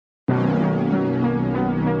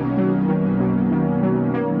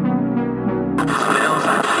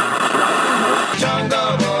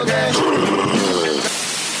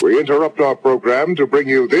interrupt our program to bring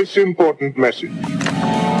you this important message.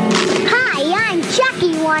 Hi, I'm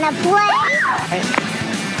Chucky. Wanna play?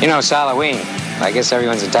 You know, it's Halloween. I guess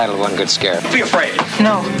everyone's entitled to one good scare. Be afraid.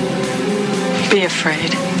 No. Be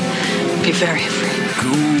afraid. Be very afraid.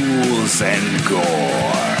 Ghouls and gore.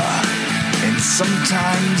 And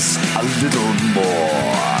sometimes a little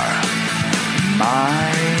more.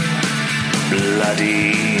 My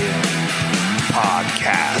Bloody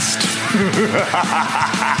Podcast.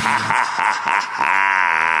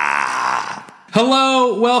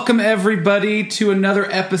 Hello, welcome everybody to another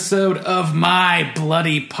episode of My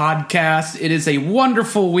Bloody Podcast. It is a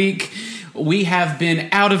wonderful week. We have been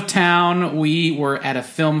out of town. We were at a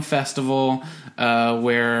film festival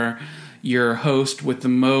where your host with the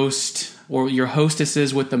most, or your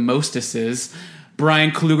hostesses with the mostesses,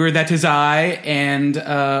 Brian Kluger, that is I, and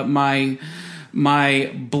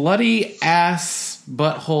my bloody ass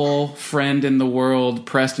butthole friend in the world,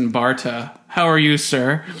 Preston Barta. How are you,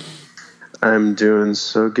 sir? I'm doing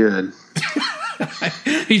so good.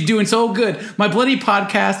 He's doing so good. My Bloody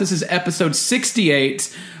Podcast, this is episode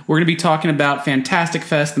 68. We're going to be talking about Fantastic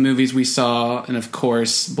Fest, the movies we saw, and of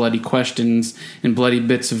course, bloody questions and bloody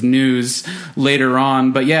bits of news later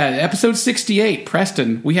on. But yeah, episode 68.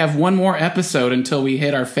 Preston, we have one more episode until we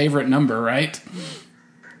hit our favorite number, right?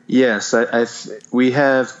 Yes, we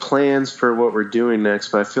have plans for what we're doing next,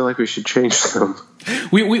 but I feel like we should change them.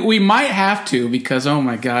 We might have to because, oh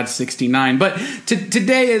my God, 69. But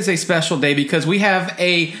today is a special day because we have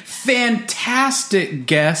a fantastic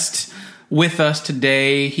guest with us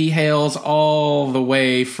today. He hails all the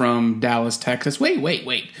way from Dallas, Texas.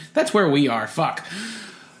 Wait. That's where we are. Fuck.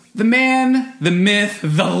 The man, the myth,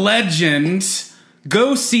 the legend,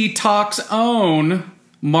 Go See Talk's own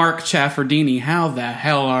Mark Chaffardini. How the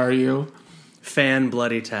hell are you?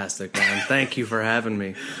 Fan-bloody-tastic, man. Thank you for having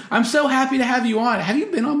me. I'm so happy to have you on. Have you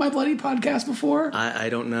been on My Bloody Podcast before? I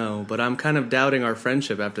don't know, but I'm kind of doubting our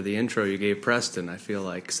friendship after the intro you gave Preston. I feel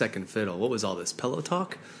like second fiddle. What was all this, pillow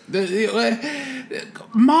talk?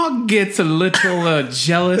 Mog gets a little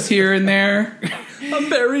jealous here and there. I'm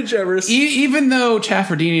very jealous. Even though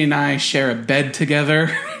Chaffardini and I share a bed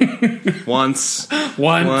together. Once.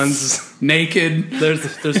 Naked. There's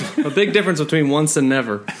a big difference between once and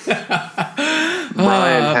never.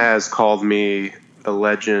 Brian has called me a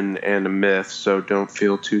legend and a myth, so don't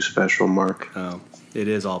feel too special, Mark. Oh, it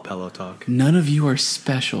is all pillow talk. None of you are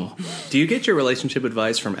special. Do you get your relationship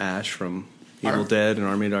advice from Ash from Evil Dead and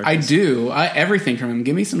Army of Darkness? I do. Everything from him.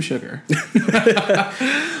 Give me some sugar.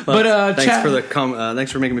 Well,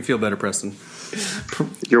 thanks for making me feel better, Preston.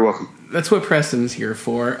 You're welcome. That's what Preston's here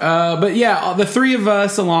for. But yeah, the three of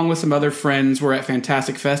us, along with some other friends, were at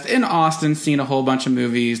Fantastic Fest in Austin, seeing a whole bunch of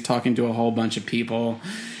movies, talking to a whole bunch of people.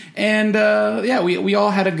 And we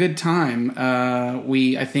all had a good time.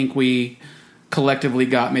 I think we collectively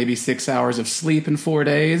got maybe 6 hours of sleep in 4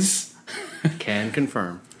 days. Can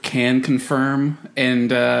confirm. And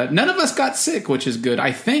none of us got sick, which is good.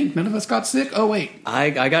 I think none of us got sick. Oh, wait.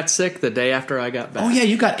 I got sick the day after I got back. Oh, yeah,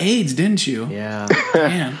 you got AIDS, didn't you? Yeah.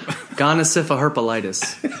 Damn.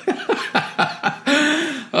 Gonosyphilis.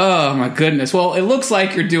 Oh, my goodness. Well, it looks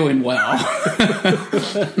like you're doing well.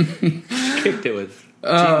 Kicked it with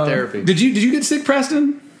team therapy. Did you get sick,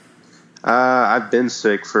 Preston? I've been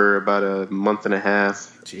sick for about a month and a half.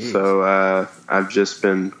 Jeez. So I've just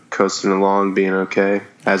been coasting along, being okay.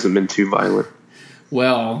 Hasn't been too violent.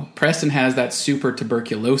 Well, Preston has that super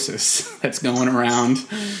tuberculosis that's going around.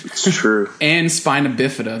 It's true. And spina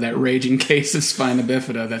bifida, that raging case of spina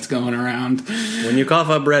bifida that's going around. When you cough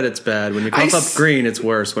up red, it's bad. When you cough up green, it's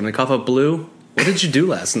worse. When I cough up blue, what did you do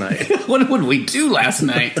last night? What did we do last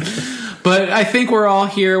night? But I think we're all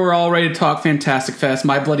here. We're all ready to talk Fantastic Fest.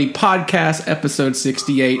 My Bloody Podcast, episode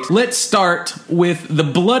 68. Let's start with the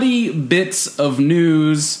bloody bits of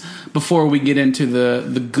news before we get into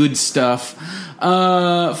the good stuff.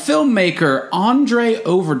 Filmmaker Andre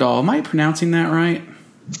Overdahl. Am I pronouncing that right?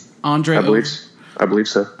 I believe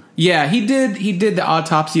so. Yeah, he did the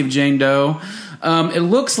Autopsy of Jane Doe. It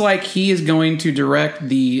looks like he is going to direct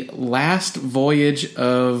the last voyage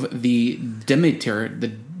of the Demeter.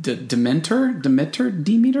 Demeter?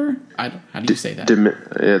 How do you say that?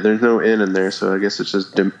 Yeah, there's no N in there, so I guess it's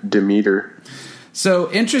just Demeter.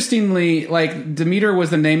 So, interestingly, like, Demeter was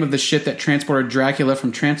the name of the ship that transported Dracula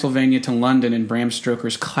from Transylvania to London in Bram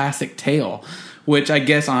Stoker's classic tale, which I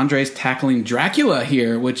guess Andre's tackling Dracula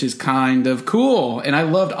here, which is kind of cool. And I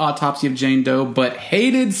loved Autopsy of Jane Doe, but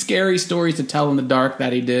hated Scary Stories to Tell in the Dark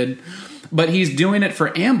that he did. But he's doing it for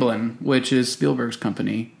Amblin, which is Spielberg's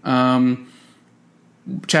company.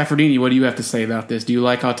 Chaffardini, what do you have to say about this? Do you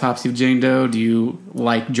like Autopsy of Jane Doe? Do you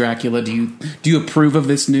like Dracula? Do you approve of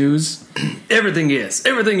this news? Everything, yes.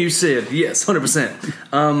 Everything you said, yes,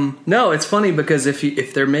 100%. No, it's funny because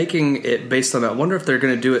if they're making it based on that, I wonder if they're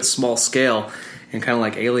going to do it small scale and kind of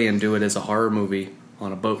like Alien, do it as a horror movie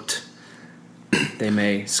on a boat. They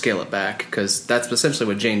may scale it back because that's essentially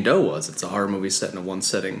what Jane Doe was. It's a horror movie set in a one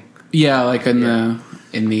setting. Yeah, like in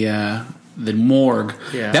the morgue.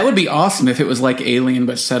 Yeah. That would be awesome if it was like Alien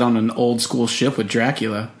but set on an old school ship with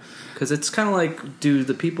Dracula. Because it's kind of like, do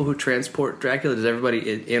the people who transport Dracula, does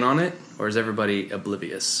everybody in on it? Or is everybody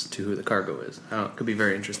oblivious to who the cargo is? I don't know. It could be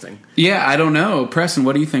very interesting. Yeah, I don't know. Preston,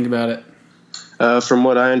 what do you think about it? From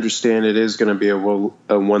what I understand, it is going to be a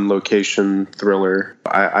one-location thriller.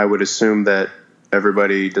 I would assume that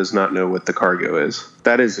everybody does not know what the cargo is.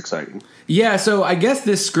 That is exciting. Yeah, so I guess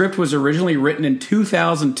this script was originally written in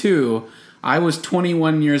 2002. I was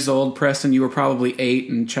 21 years old. Preston, you were probably 8,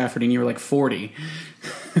 and Chaffardine, you were like 40.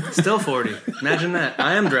 Still 40. Imagine that.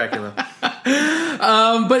 I am Dracula.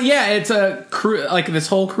 But yeah, it's a crew. Like this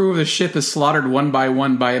whole crew of the ship is slaughtered one by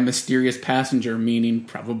one by a mysterious passenger, meaning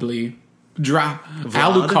probably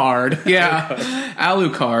Alucard. Yeah,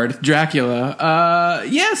 Alucard, Dracula.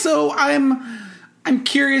 Yeah, so I'm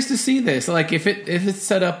curious to see this. Like if it's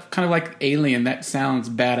set up kind of like Alien, that sounds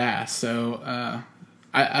badass. So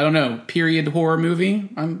I don't know, period horror movie.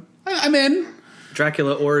 I'm in.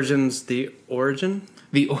 Dracula Origins, the origin?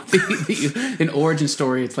 An origin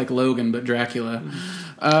story. It's like Logan, but Dracula.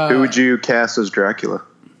 Who would you cast as Dracula?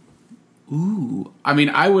 Ooh, I mean,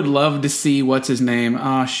 I would love to see what's his name.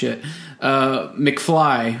 Oh shit,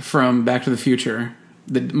 McFly from Back to the Future.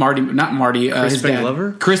 Not Marty. His dad.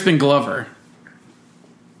 Glover. Crispin Glover.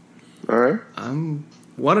 All right.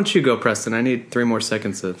 Why don't you go, Preston? I need 3 more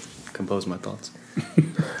seconds to compose my thoughts.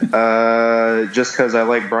 Just because I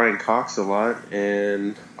like Brian Cox a lot,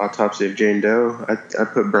 and Autopsy of Jane Doe, I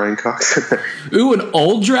put Brian Cox in there. Ooh, an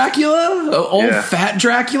old Dracula? Fat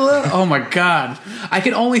Dracula? Oh my god. I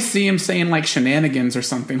can only see him saying like shenanigans or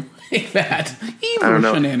something like that. Evil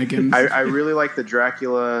shenanigans. I really like the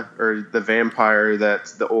Dracula, or the vampire,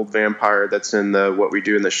 that's the old vampire that's in the What We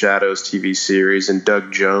Do in the Shadows TV series, and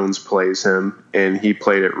Doug Jones plays him, and he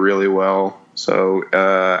played it really well. So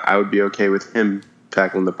I would be okay with him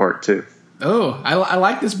tackling the part too. Oh, I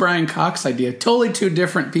like this Brian Cox idea. Totally two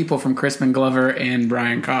different people from Crispin Glover and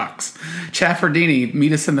Brian Cox. Chaffardini,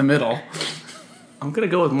 meet us in the middle. I'm going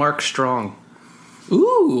to go with Mark Strong.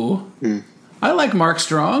 Ooh. I like Mark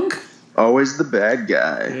Strong. Always the bad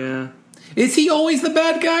guy. Yeah. Is he always the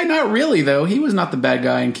bad guy? Not really, though. He was not the bad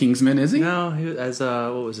guy in Kingsman, is he? No, he was,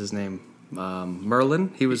 what was his name?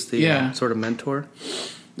 Merlin? He was the sort of mentor.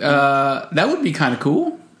 That would be kind of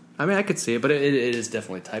cool. I mean, I could see it, but it is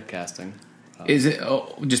definitely typecasting. Is it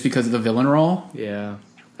just because of the villain role? Yeah.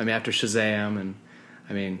 I mean, after Shazam, and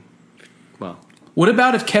I mean, well. What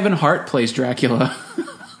about if Kevin Hart plays Dracula?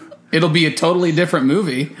 It'll be a totally different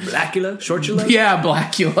movie. Blackula? Shortula? Yeah,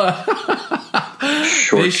 Blackula.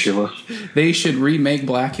 Shortula. They should remake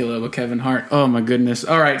Blackula with Kevin Hart. Oh my goodness.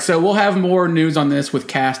 All right, so we'll have more news on this with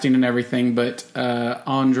casting and everything, but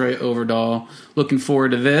Andre Overdahl, looking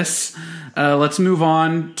forward to this. Let's move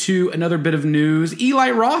on to another bit of news.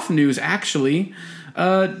 Eli Roth news, actually.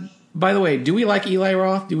 By the way, do we like Eli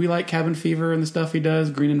Roth? Do we like Cabin Fever and the stuff he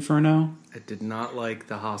does? Green Inferno? I did not like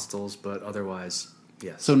the Hostels, but otherwise,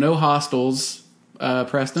 yes. So no Hostels,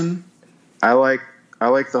 Preston? I like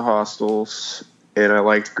the Hostels, and I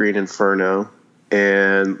liked Green Inferno.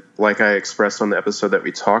 And like I expressed on the episode that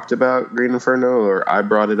we talked about Green Inferno, or I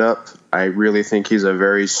brought it up, I really think he's a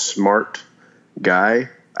very smart guy.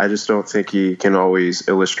 I just don't think he can always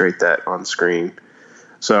illustrate that on screen.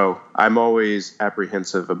 So I'm always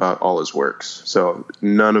apprehensive about all his works. So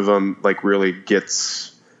none of them like really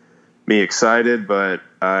gets me excited, but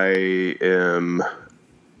I am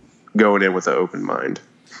going in with an open mind.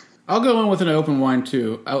 I'll go in with an open wine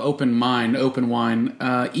too. Open wine.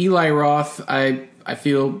 Eli Roth, I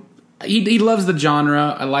feel he loves the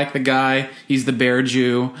genre. I like the guy. He's the Bear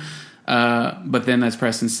Jew. But then, as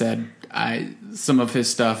Preston said, some of his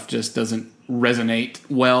stuff just doesn't resonate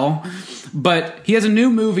well. But he has a new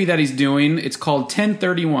movie that he's doing. It's called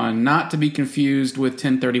 1031, not to be confused with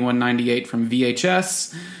 1031-98 from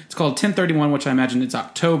VHS. It's called 1031, which I imagine it's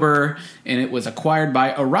October, and it was acquired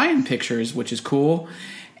by Orion Pictures, which is cool.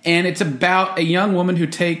 And it's about a young woman who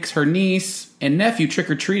takes her niece and nephew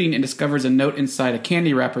trick-or-treating and discovers a note inside a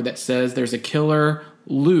candy wrapper that says there's a killer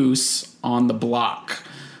loose on the block.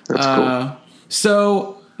 That's cool.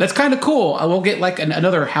 So That's kind of cool. We'll get like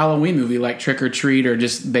another Halloween movie like Trick or Treat, or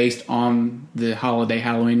just based on the holiday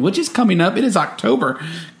Halloween, which is coming up. It is October.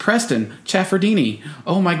 Preston Chaffardini.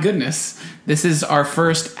 Oh my goodness. This is our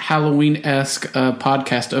first Halloween-esque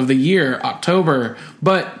podcast of the year, October.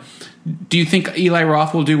 But do you think Eli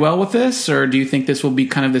Roth will do well with this? Or do you think this will be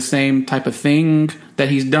kind of the same type of thing that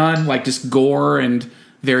he's done? Like just gore and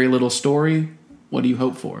very little story? What do you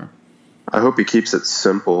hope for? I hope he keeps it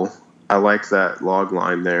simple. I like that log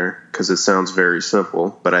line there because it sounds very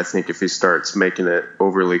simple, but I think if he starts making it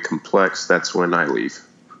overly complex, that's when I leave.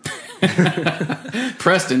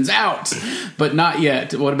 Preston's out, but not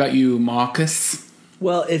yet. What about you, Marcus?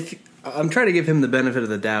 Well, if I'm trying to give him the benefit of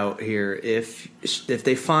the doubt here, if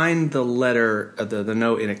they find the letter, the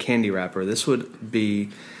note in a candy wrapper, this would be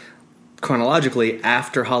chronologically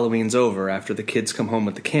after Halloween's over, after the kids come home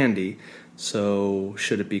with the candy. So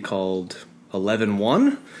should it be called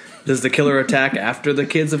 11-1? Does the killer attack after the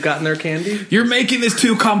kids have gotten their candy? You're making this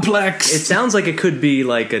too complex. It sounds like it could be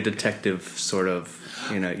like a detective sort of,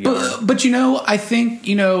 But I think,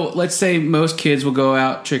 let's say most kids will go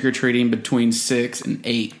out trick-or-treating between 6 and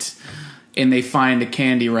 8, and they find a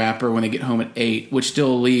candy wrapper when they get home at 8, which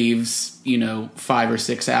still leaves, 5 or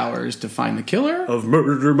 6 hours to find the killer. Of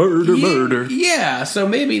murder. Yeah, so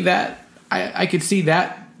maybe that, I could see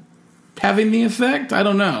that having the effect. I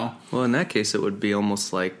don't know. Well, in that case, it would be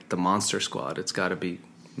almost like the Monster Squad. It's got to be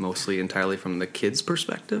mostly entirely from the kids'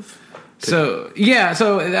 perspective. So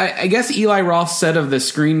I guess Eli Roth said of the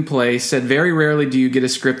screenplay, said, very rarely do you get a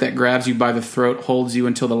script that grabs you by the throat, holds you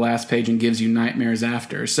until the last page, and gives you nightmares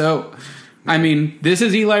after. So, I mean, this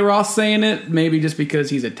is Eli Roth saying it, maybe just because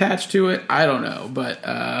he's attached to it. I don't know,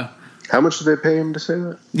 but... How much did they pay him to say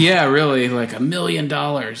that? Yeah, really, like $1 million.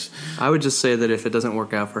 I would just say that if it doesn't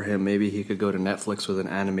work out for him, maybe he could go to Netflix with an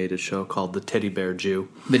animated show called The Teddy Bear Jew.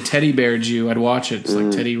 The Teddy Bear Jew, I'd watch it. It's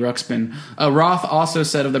like Teddy Ruxpin. Roth also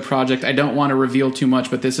said of the project, I don't want to reveal too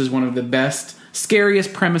much, but this is one of the best,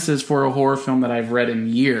 scariest premises for a horror film that I've read in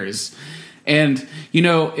years. And,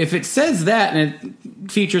 if it says that and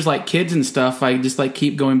it features like kids and stuff, I just like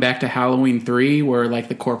keep going back to Halloween 3 where like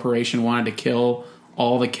the corporation wanted to kill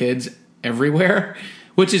all the kids everywhere,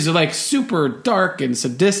 which is like super dark and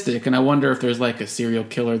sadistic, and I wonder if there's like a serial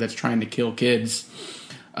killer that's trying to kill kids,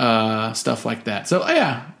 stuff like that. So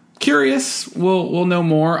yeah, curious. We'll know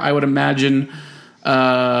more. I would imagine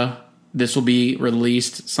this will be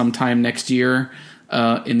released sometime next year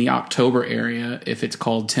in the October area if it's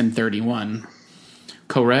called 1031.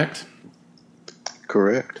 Correct?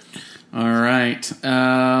 Correct. All right.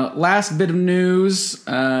 Last bit of news.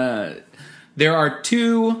 There are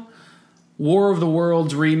 2 War of the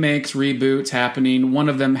Worlds remakes, reboots happening. One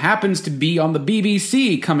of them happens to be on the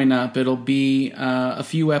BBC coming up. It'll be a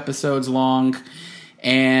few episodes long,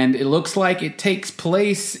 and it looks like it takes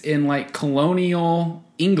place in like colonial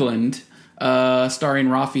England, starring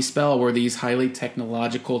Rafi Spell, where these highly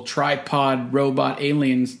technological tripod robot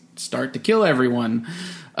aliens start to kill everyone.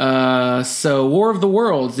 So War of the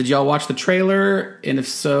Worlds, did y'all watch the trailer? And if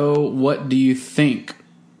so, what do you think?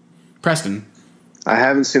 Preston. I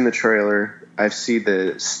haven't seen the trailer. I've seen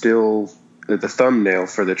the thumbnail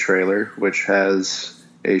for the trailer, which has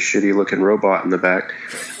a shitty-looking robot in the back,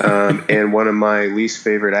 and one of my least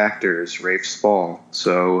favorite actors, Rafe Spall.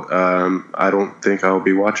 So I don't think I'll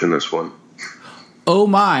be watching this one. Oh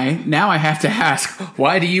my, now I have to ask,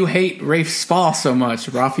 why do you hate Rafe Spall so much?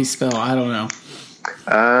 Rafi Spell, I don't know.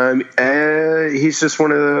 He's just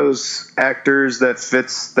one of those actors that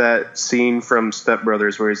fits that scene from Step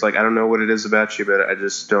Brothers where he's like, I don't know what it is about you, but I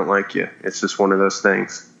just don't like you. It's just one of those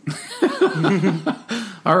things.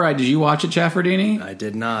 All right, did you watch it, Chaffardini? I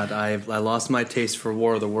did not. I lost my taste for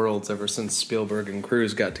War of the Worlds ever since Spielberg and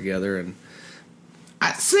Cruise got together. And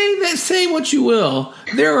say what you will,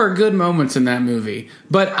 there are good moments in that movie,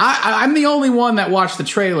 but I'm the only one that watched the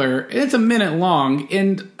trailer. It's a minute long,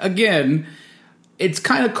 and again, it's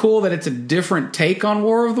kind of cool that it's a different take on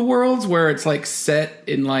War of the Worlds, where it's like set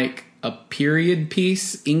in like a period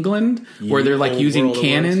piece England, where they're like using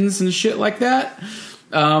cannons and shit like that.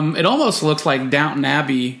 It almost looks like Downton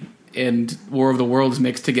Abbey and War of the Worlds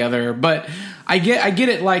mixed together, but I get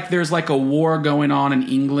it. Like there's like a war going on in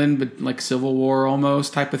England, but like Civil War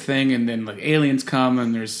almost type of thing, and then like aliens come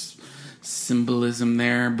and there's symbolism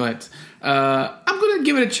there. But I'm gonna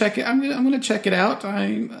give it a check. I'm gonna check it out.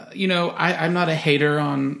 I'm not a hater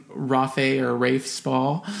on Rafe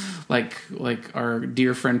Spall like our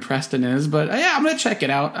dear friend Preston is, but yeah, I'm gonna check it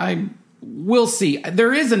out. We'll see.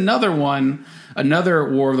 There is another War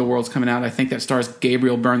of the Worlds coming out. I think that stars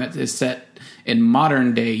Gabriel Byrne, that is set in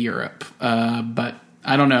modern day Europe. But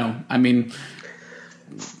I don't know. I mean,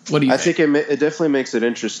 What do you I think? think it definitely makes it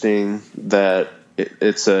interesting that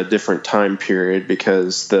it's a different time period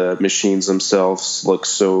because the machines themselves look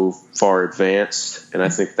so far advanced, and I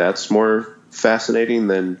think that's more fascinating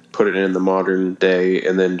than put it in the modern day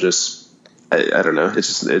and then just I don't know.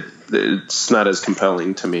 It's not as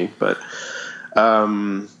compelling to me, but I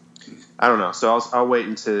don't know. So I'll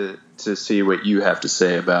wait to see what you have to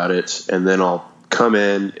say about it, and then I'll come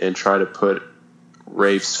in and try to put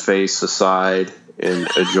Rafe's face aside and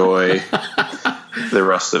enjoy the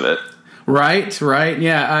rest of it. Right.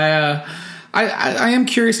 Yeah, I am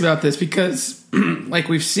curious about this because, like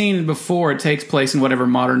we've seen before, it takes place in whatever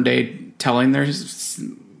modern day telling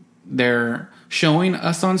they're showing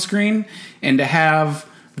us on screen, and to have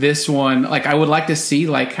this one, like I would like to see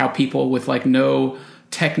like how people with like no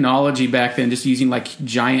technology back then, just using like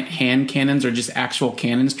giant hand cannons or just actual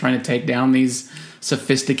cannons, trying to take down these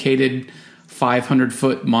sophisticated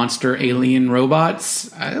 500-foot monster alien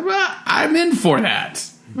robots. I'm in for that.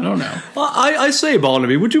 I don't know. I say,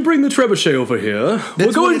 Barnaby, would you bring the trebuchet over here?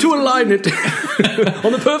 We're going to align it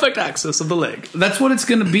on the perfect axis of the leg. That's what it's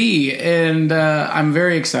going to be, and I'm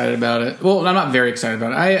very excited about it. Well, I'm not very excited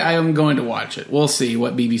about it. I am going to watch it. We'll see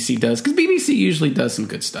what BBC does, because BBC usually does some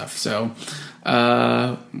good stuff. So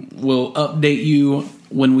we'll update you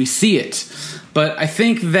when we see it. But I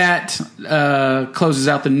think that closes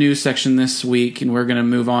out the news section this week, and we're going to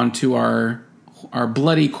move on to our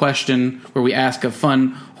bloody question, where we ask a fun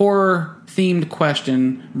horror-themed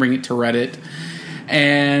question, bring it to Reddit,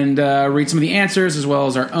 and read some of the answers as well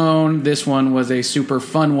as our own. This one was a super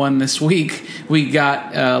fun one this week. We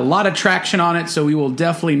got a lot of traction on it, so we will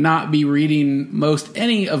definitely not be reading most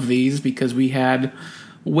any of these because we had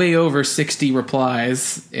way over 60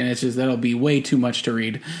 replies, and it's just that'll be way too much to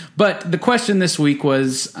read. But the question this week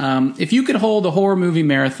was, if you could hold a horror movie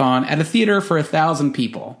marathon at a theater for 1,000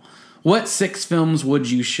 people, what 6 films would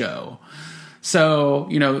you show? So,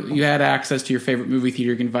 you had access to your favorite movie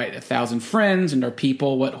theater. You can invite 1,000 friends and our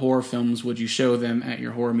people. What horror films would you show them at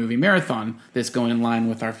your horror movie marathon? That's going in line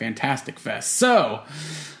with our Fantastic Fest. So,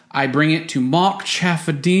 I bring it to Mark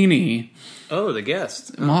Chaffadini. Oh, the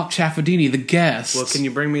guest. Mark Chaffadini, the guest. Well, can you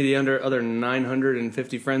bring me the other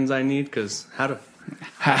 950 friends I need? Because I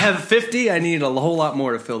have 50. I need a whole lot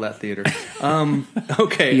more to fill that theater.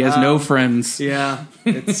 Okay. He has no friends. Yeah,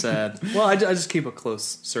 it's sad. Well, I just keep a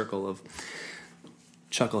close circle of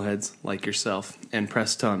chuckleheads like yourself and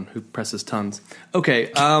Press Ton, who presses tons.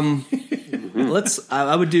 Okay.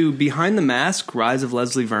 I would do Behind the Mask, Rise of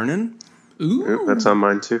Leslie Vernon. Ooh. That's on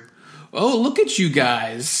mine too. Oh, look at you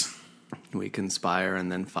guys. We conspire and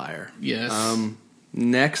then fire. Yes.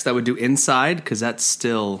 Next, I would do Inside, because that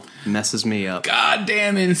still messes me up.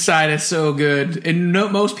 Goddamn, Inside is so good. And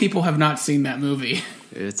most people have not seen that movie.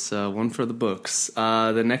 It's one for the books.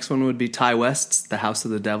 The next one would be Ty West's The House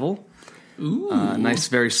of the Devil. Ooh. Nice,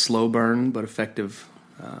 very slow burn, but effective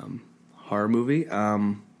horror movie.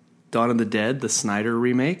 Dawn of the Dead, the Snyder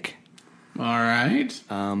remake. All right.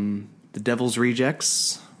 The Devil's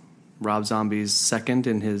Rejects, Rob Zombie's second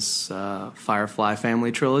in his Firefly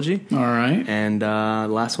family trilogy. All right. And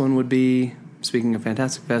last one would be, speaking of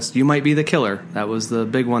Fantastic Fest, You Might Be the Killer. That was the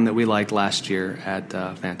big one that we liked last year at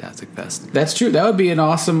Fantastic Fest. That's true. That would be an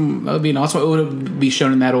awesome. Would it be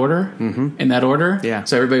shown in that order? Mm-hmm. In that order? Yeah.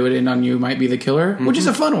 So everybody would end on You Might Be the Killer, which is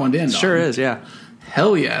a fun one to end on. Sure is, yeah.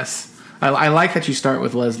 Hell yes. I like that you start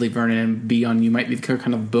with Leslie Vernon and be on You Might Be the Killer,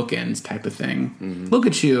 kind of bookends type of thing. Mm-hmm. Look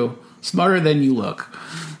at you. Smarter than you look.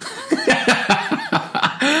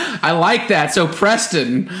 I like that. So,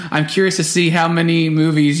 Preston, I'm curious to see how many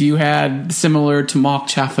movies you had similar to Mark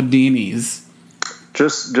Chaffadini's.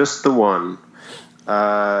 Just the one.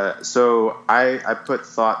 So I put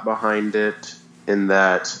thought behind it in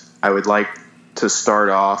that I would like to start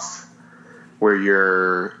off where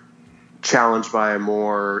you're challenged by a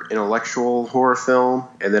more intellectual horror film,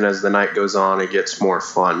 and then as the night goes on, it gets more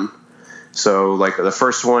fun. So, like, the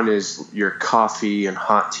first one is your coffee and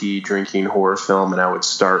hot tea drinking horror film, and I would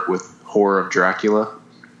start with Horror of Dracula.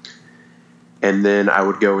 And then I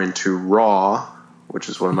would go into Raw, which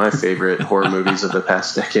is one of my favorite horror movies of the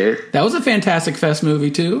past decade. That was a Fantastic Fest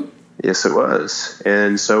movie, too. Yes, it was.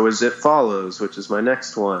 And so is It Follows, which is my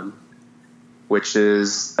next one, which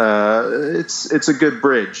is, it's a good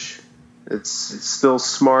bridge. It's still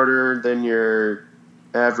smarter than your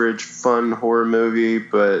average fun horror movie,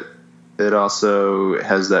 but it also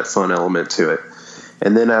has that fun element to it.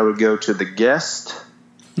 And then I would go to The Guest.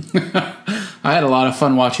 I had a lot of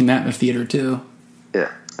fun watching that in the theater, too.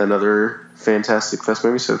 Yeah, another Fantastic Fest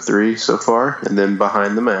movie, so 3 so far. And then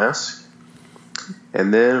Behind the Mask.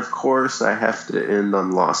 And then, of course, I have to end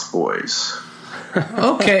on Lost Boys.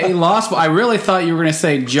 Okay, Lost. I really thought you were going to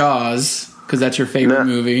say Jaws because that's your favorite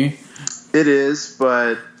movie. It is,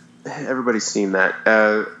 but everybody's seen that.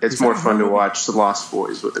 It's more fun to watch The Lost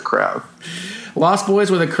Boys with the crowd. Lost Boys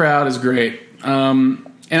with a crowd is great. And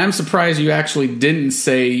I'm surprised you actually didn't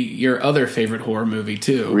say your other favorite horror movie,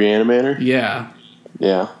 too. Reanimator? Yeah.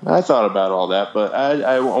 Yeah, I thought about all that, but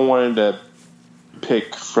I wanted to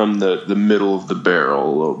pick from the middle of the barrel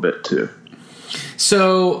a little bit, too.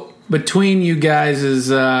 So, between you guys'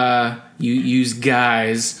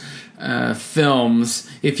 films,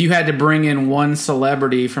 if you had to bring in one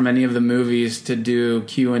celebrity from any of the movies to do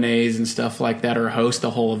Q&As and stuff like that, or host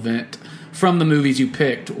the whole event from the movies you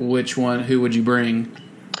picked, who would you bring?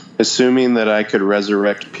 Assuming that I could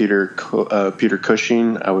resurrect Peter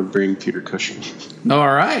Cushing, I would bring Peter Cushing.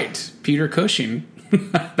 All right, Peter Cushing.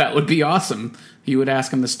 That would be awesome. You would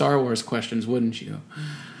ask him the Star Wars questions, wouldn't you?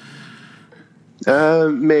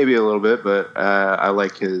 Maybe a little bit, but I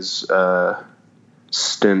like his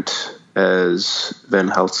stint as Van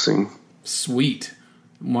Helsing. Sweet.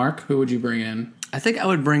 Mark, who would you bring in? I think I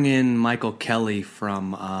would bring in Michael Kelly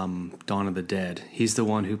from Dawn of the Dead. He's the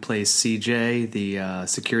one who plays CJ, the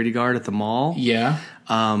security guard at the mall. Yeah.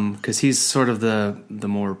 Because he's sort of the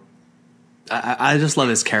more... I just love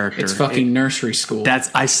his character. It's fucking nursery school.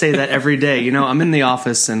 I say that every day. You know, I'm in the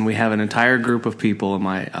office and we have an entire group of people in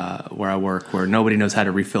my where I work where nobody knows how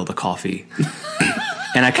to refill the coffee.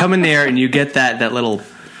 And I come in there and you get that little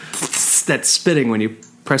that spitting when you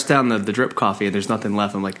press down the drip coffee and there's nothing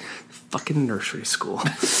left. I'm like, fucking nursery school.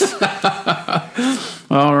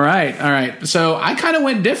 All right. So I kind of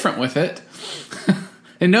went different with it.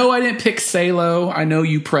 And no, I didn't pick Salo. I know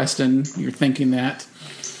you, Preston. You're thinking that.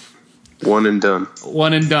 One and done.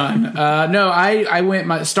 No, I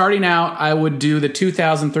went, starting out, I would do the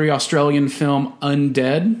 2003 Australian film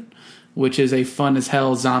Undead, which is a fun as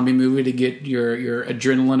hell zombie movie to get your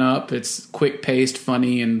adrenaline up. It's quick paced,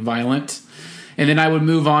 funny, and violent. And then I would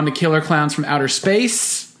move on to Killer Clowns from Outer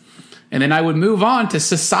Space. And then I would move on to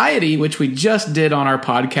Society, which we just did on our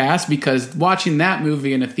podcast, because watching that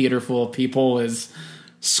movie in a theater full of people is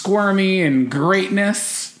squirmy and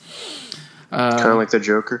greatness. Kind of like the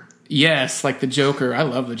Joker. Yes, like the Joker. I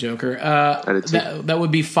love the Joker. That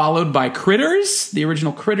would be followed by Critters, the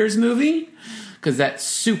original Critters movie, because that's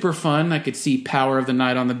super fun. I could see Power of the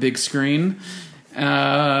Night on the big screen.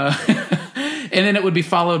 And then it would be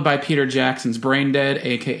followed by Peter Jackson's Brain Dead,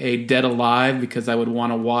 a.k.a. Dead Alive, because I would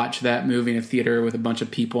want to watch that movie in a theater with a bunch of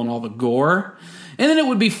people and all the gore. And then it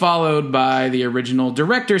would be followed by the original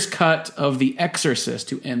director's cut of The Exorcist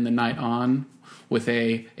to end the night on, with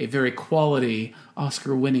a very quality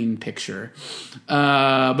Oscar-winning picture.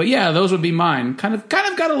 But yeah, those would be mine. Kind of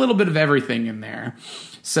got a little bit of everything in there.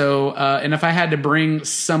 So, and if I had to bring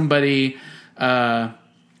somebody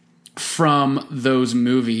from those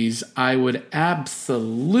movies, I would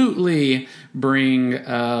absolutely bring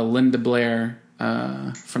Linda Blair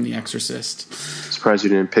from The Exorcist. Surprised you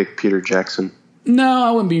didn't pick Peter Jackson. No, I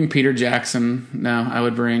wouldn't bring Peter Jackson. No, I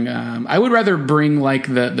would bring... I would rather bring,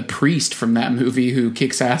 like, the priest from that movie who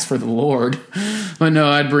kicks ass for the Lord. But no,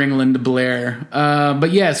 I'd bring Linda Blair.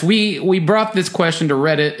 But yes, we brought this question to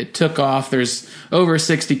Reddit. It took off. There's over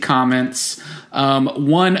 60 comments.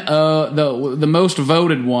 The most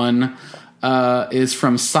voted one is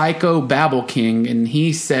from Psycho Babble King, and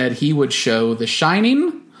he said he would show The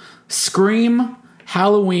Shining, Scream,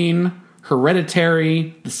 Halloween,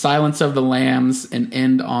 Hereditary, The Silence of the Lambs, and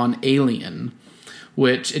end on Alien,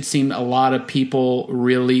 which it seemed a lot of people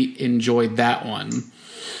really enjoyed that one.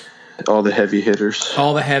 All the heavy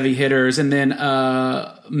hitters. And then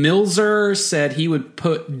Milzer said he would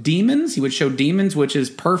put Demons. He would show Demons, which is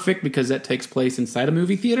perfect because that takes place inside a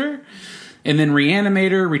movie theater. And then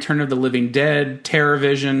Reanimator, Return of the Living Dead,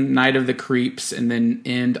 TerrorVision, Night of the Creeps, and then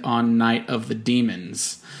end on Night of the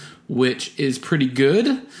Demons, which is pretty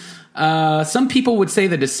good. Some people would say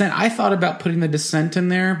The Descent. I thought about putting The Descent in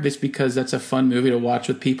there just because that's a fun movie to watch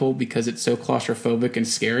with people because it's so claustrophobic and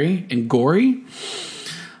scary and gory.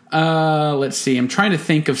 Let's see. I'm trying to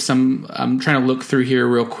think of some. I'm trying to look through here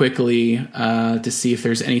real quickly to see if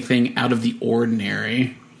there's anything out of the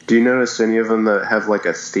ordinary. Do you notice any of them that have like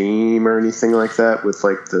a theme or anything like that with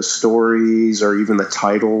like the stories or even the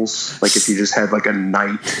titles? Like if you just had like a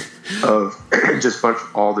night of just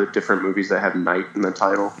all the different movies that have night in the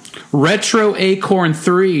title. Retro Acorn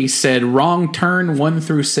 3 said Wrong Turn 1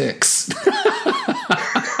 through 6.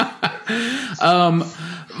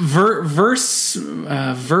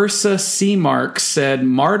 Versa C. Mark said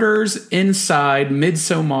Martyrs, Inside,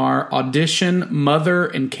 Midsommar, Audition, Mother,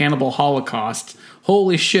 and Cannibal Holocaust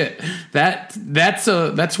Holy shit!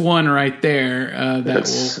 That's one right there.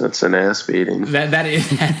 That's an ass beating. That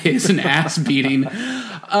is an ass beating.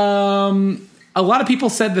 A lot of people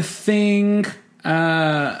said The Thing.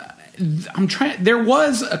 There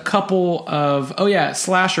was a couple of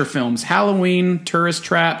slasher films: Halloween, Tourist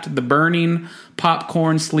Trapped, The Burning,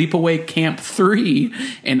 Popcorn, Sleepaway Camp 3,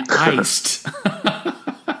 and Iced.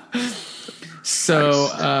 So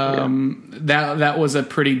that was a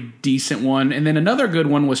pretty decent one. And then another good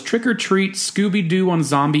one was Trick or Treat, Scooby-Doo on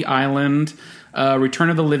Zombie Island, Return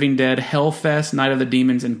of the Living Dead, Hellfest, Night of the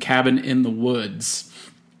Demons, and Cabin in the Woods.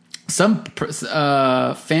 Some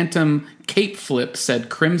Phantom Cape Flip said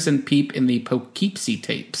Crimson Peep in the Poughkeepsie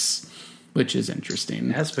tapes, which is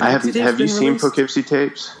interesting. Have you seen Poughkeepsie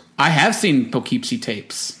tapes? I have seen Poughkeepsie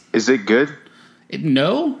tapes. Is it good?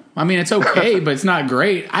 No, I mean it's okay, but it's not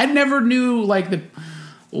great. I never knew I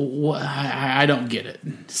don't get it.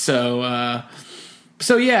 So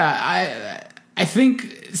yeah, I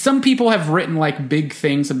think some people have written big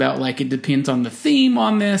things about it depends on the theme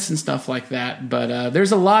on this and stuff like that. But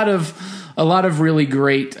there's a lot of really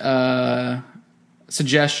great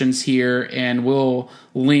suggestions here, and we'll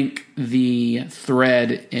link the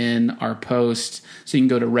thread in our post so you can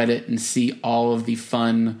go to Reddit and see all of the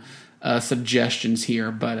fun suggestions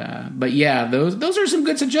here. But yeah, those are some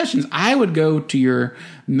good suggestions. I would go to your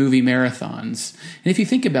movie marathons, and if you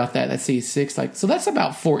think about that, let's see, 6 so that's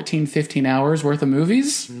about 14, 15 hours worth of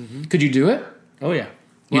movies. Mm-hmm. Could you do it? Oh yeah.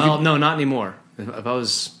 Well, no, not anymore. If I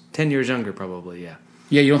was 10 years younger, probably, yeah.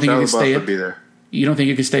 Yeah, you don't think you could stay up? Be there. You don't think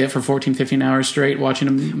you could stay up for 14, 15 hours straight watching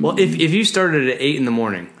them? Well, if you started at 8 in the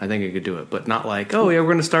morning, I think you could do it, but not we're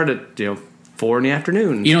going to start at 4 in the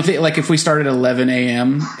afternoon. You don't think if we started at 11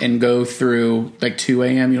 a.m. and go through 2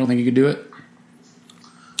 a.m., you don't think you could do it?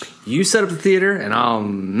 You set up the theater and I'll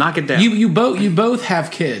knock it down. You both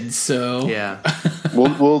have kids, so yeah.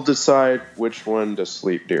 We'll decide which one to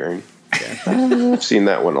sleep during. Yeah. I've seen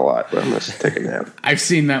that one a lot, but I'm going to take a nap. I've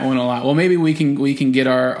seen that one a lot. Well, maybe we can get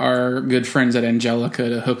our good friends at Angelica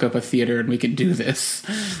to hook up a theater and we can do this,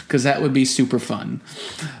 because that would be super fun.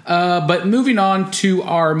 But moving on to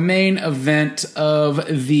our main event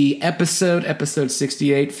of the episode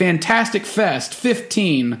 68, Fantastic Fest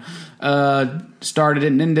 15. Started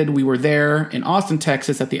and ended. We were there in Austin,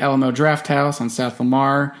 Texas at the Alamo Drafthouse on South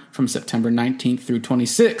Lamar from September 19th through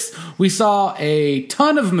 26th. We saw a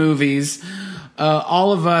ton of movies.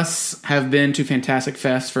 All of us have been to Fantastic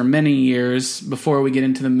Fest for many years. Before we get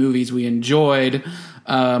into the movies we enjoyed,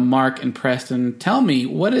 Mark and Preston, tell me,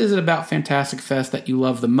 what is it about Fantastic Fest that you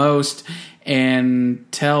love the most?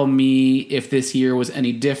 And tell me if this year was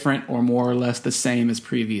any different or more or less the same as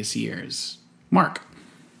previous years. Mark.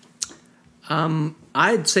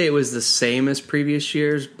 I'd say it was the same as previous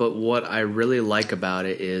years, but what I really like about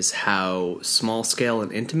it is how small scale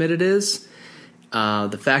and intimate it is.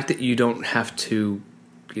 The fact that you don't have to,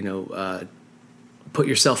 put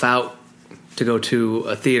yourself out to go to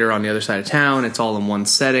a theater on the other side of town. It's all in one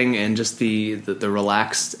setting, and just the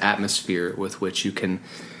relaxed atmosphere with which you can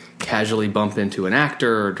casually bump into an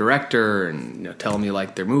actor or director and tell them you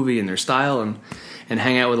like their movie and their style, and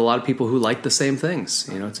hang out with a lot of people who like the same things.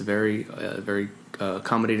 It's a very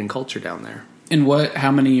accommodating culture down there. And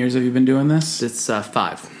how many years have you been doing this? It's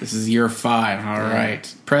 5. This is year 5. All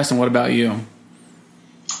right. Preston, what about you?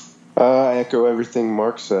 I echo everything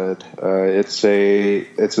Mark said. It's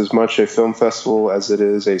as much a film festival as it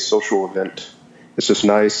is a social event. It's just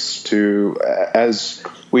nice to, as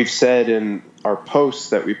we've said in our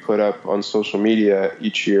posts that we put up on social media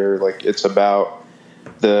each year, it's about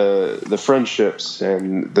the friendships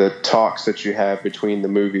and the talks that you have between the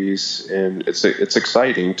movies, and it's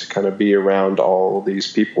exciting to kind of be around all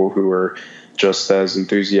these people who are just as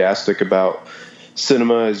enthusiastic about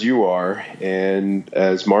cinema as you are. And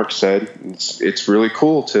as Mark said, it's really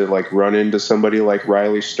cool to run into somebody like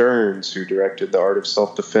Riley Stearns, who directed The Art of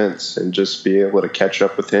Self-Defense, and just be able to catch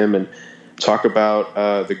up with him and talk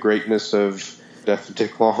about the greatness of Death of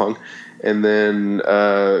Dick Long. And then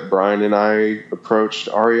Brian and I approached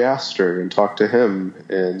Ari Aster and talked to him.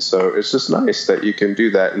 And so it's just nice that you can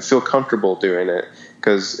do that and feel comfortable doing it,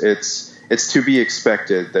 because it's to be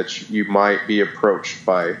expected that you might be approached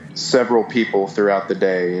by several people throughout the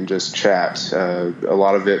day and just chat. A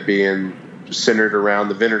lot of it being centered around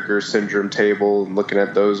the Vinegar Syndrome table and looking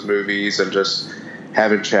at those movies and just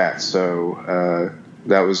having chats. So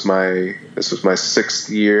this was my 6th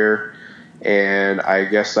year. And I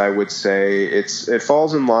guess I would say it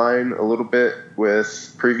falls in line a little bit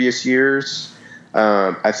with previous years.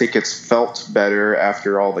 I think it's felt better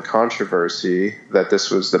after all the controversy that this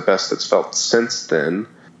was the best that's felt since then.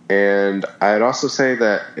 And I'd also say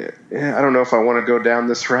that, I don't know if I want to go down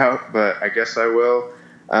this route, but I guess I will.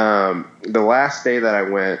 The last day that I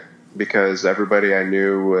went, because everybody I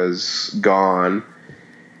knew was gone,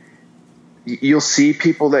 you'll see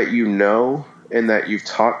people that you know and that you've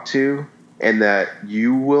talked to and that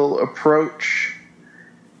you will approach.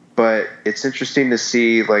 But it's interesting to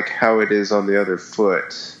see like how it is on the other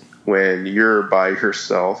foot when you're by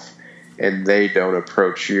yourself and they don't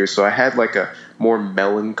approach you. So I had like a more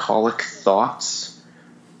melancholic thoughts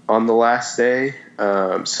on the last day.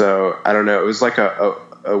 So I don't know. It was like a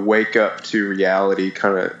wake up to reality,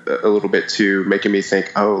 kind of a little bit too, making me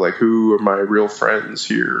think, oh, like who are my real friends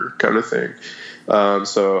here, kind of thing.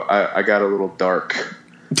 So I got a little dark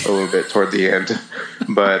a little bit toward the end,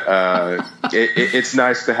 but it's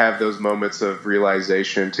nice to have those moments of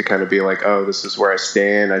realization to kind of be like, oh, this is where I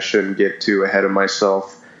stand. I shouldn't get too ahead of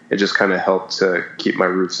myself. It just kind of helped to keep my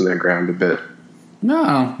roots in the ground a bit.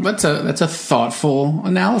 No, that's a thoughtful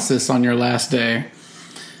analysis on your last day.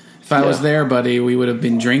 If I was there, buddy, we would have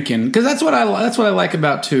been drinking, because that's what I like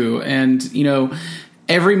about too. And you know,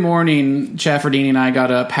 every morning, Chaffardini and I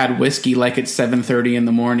got up, had whiskey like at 7:30 in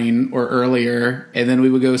the morning or earlier, and then we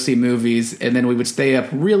would go see movies, and then we would stay up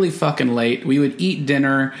really fucking late. We would eat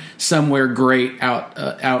dinner somewhere great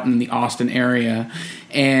out in the Austin area.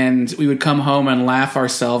 And we would come home and laugh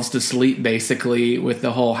ourselves to sleep, basically, with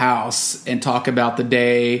the whole house and talk about the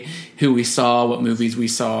day, who we saw, what movies we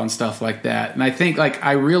saw, and stuff like that. And I think, like,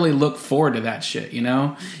 I really look forward to that shit, you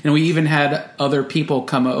know? And we even had other people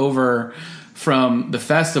come over from the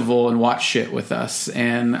festival and watch shit with us.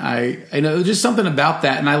 And I know just something about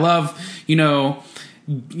that. And I love, you know,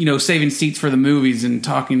 saving seats for the movies and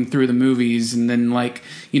talking through the movies, and then like,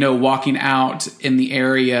 you know, walking out in the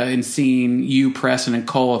area and seeing you, Preston, and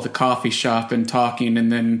Cole at the coffee shop and talking,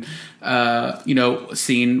 and then, you know,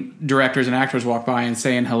 seeing directors and actors walk by and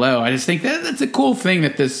saying hello. I just think that's a cool thing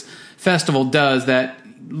that this festival does that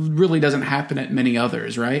really doesn't happen at many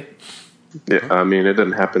others, right? Yeah, I mean, it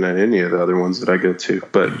doesn't happen at any of the other ones that I go to,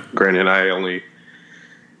 but granted, I only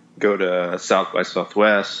go to South by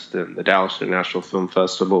Southwest and the Dallas International Film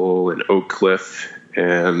Festival and Oak Cliff,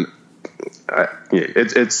 and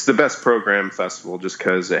it's the best program festival just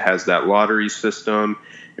because it has that lottery system.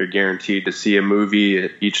 You're guaranteed to see a movie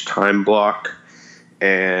at each time block,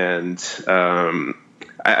 and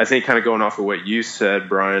I think kind of going off of what you said,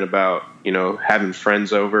 Brian, about, you know, having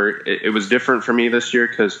friends over, it was different for me this year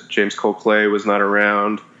because James Cole Clay was not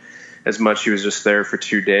around as much. He was just there for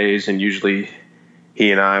 2 days, and usually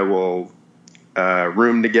he and I will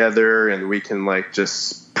room together, and we can like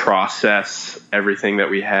just process everything that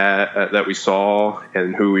we had, that we saw,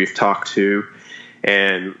 and who we've talked to.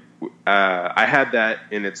 And I had that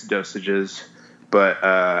in its dosages, but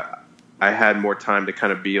I had more time to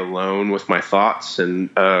kind of be alone with my thoughts and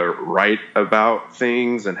write about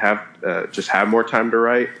things, and have more time to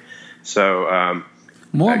write. So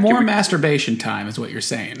more masturbation time is what you're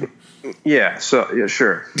saying. Yeah. So yeah,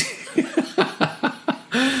 sure.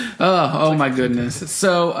 Oh my goodness.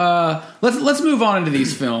 So let's move on into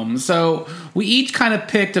these films. So we each kind of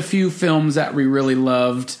picked a few films that we really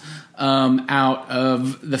loved out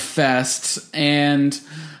of the fest, and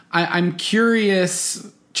I'm curious,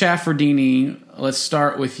 Chaffardini, let's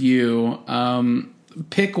start with you.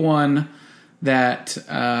 Pick one that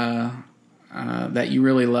that you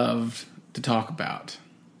really loved to talk about.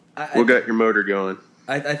 We'll get your motor going.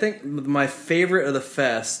 I think my favorite of the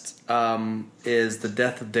fest is The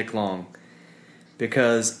Death of Dick Long,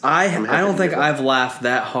 because I don't think I've laughed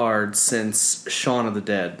that hard since Shaun of the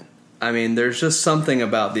Dead. I mean, there's just something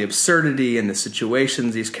about the absurdity and the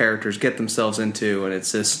situations these characters get themselves into, and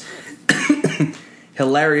it's this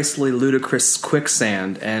hilariously ludicrous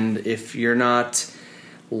quicksand. And if you're not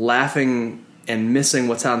laughing and missing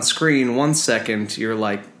what's on screen 1 second, you're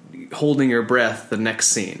like holding your breath the next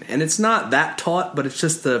scene. And it's not that taut, but it's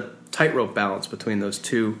just the tightrope balance between those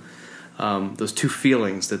two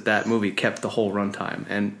feelings that movie kept the whole runtime,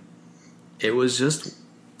 and it was just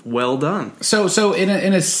well done. So in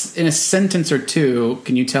a sentence or two,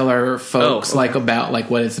 can you tell our folks about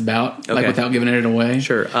what it's about, like without giving it away?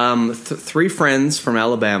 Sure. Three friends from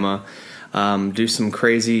Alabama do some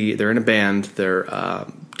crazy. They're in a band. They're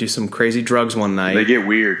do some crazy drugs one night. They get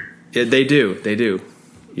weird. They do.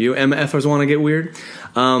 You MFers want to get weird,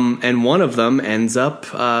 and one of them ends up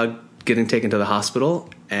getting taken to the hospital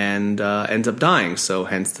and ends up dying. So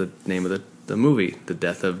hence the name of the movie, The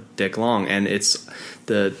Death of Dick Long. And it's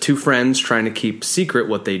the two friends trying to keep secret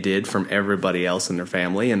what they did from everybody else in their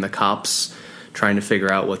family, and the cops trying to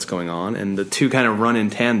figure out what's going on. And the two kind of run in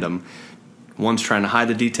tandem. One's trying to hide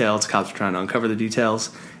the details, cops are trying to uncover the details,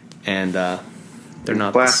 and They're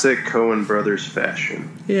not classic Coen Brothers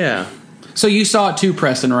fashion. Yeah. So you saw it too,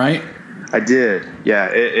 Preston, right? I did. Yeah,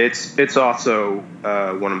 it's also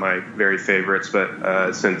one of my very favorites.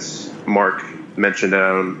 But since Mark mentioned it,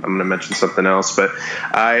 I'm going to mention something else. But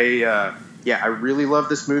I really love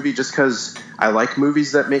this movie just because I like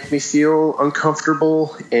movies that make me feel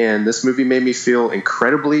uncomfortable, and this movie made me feel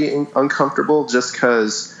incredibly uncomfortable just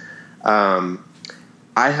because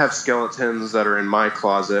I have skeletons that are in my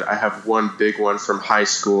closet. I have one big one from high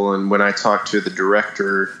school, and when I talked to the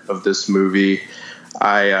director of this movie,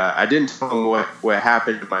 I didn't tell him what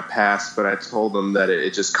happened in my past, but I told him that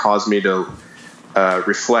it just caused me to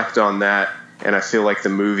reflect on that, and I feel like the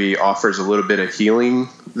movie offers a little bit of healing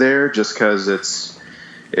there just because it's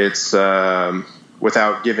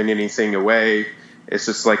without giving anything away. It's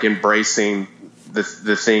just like embracing the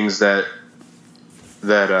things that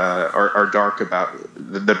are dark about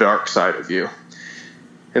the dark side of you.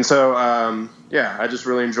 And so, I just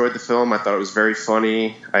really enjoyed the film. I thought it was very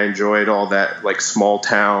funny. I enjoyed all that like small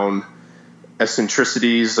town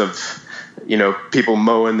eccentricities of, people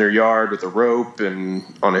mowing their yard with a rope and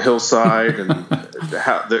on a hillside and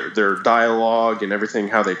how their dialogue and everything,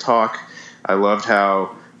 how they talk. I loved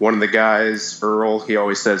how one of the guys, Earl, he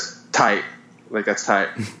always says tight, like that's tight.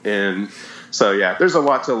 And so, there's a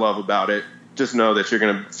lot to love about it. Just know that you're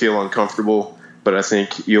going to feel uncomfortable, but I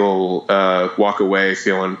think you'll walk away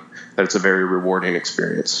feeling that it's a very rewarding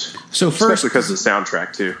experience. So first, especially because of the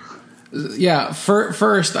soundtrack too. Yeah,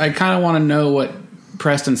 first, I kind of want to know what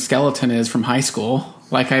Preston's skeleton is from high school.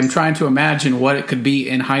 Like, I'm trying to imagine what it could be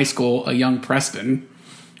in high school, a young Preston.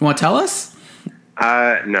 You want to tell us?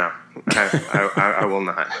 No, I will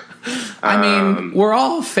not. I mean, we're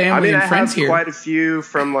all family and friends here. I have quite a few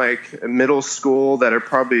from like middle school that are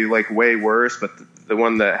probably like way worse, but the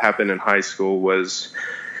one that happened in high school was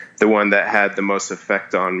the one that had the most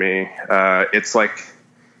effect on me. It's like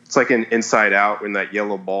an Inside Out when that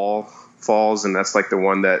yellow ball falls, and that's like the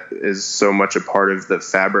one that is so much a part of the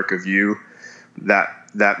fabric of you.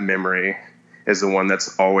 That memory is the one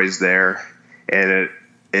that's always there, and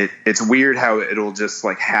it's weird how it'll just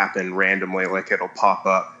like happen randomly, like it'll pop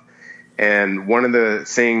up. And one of the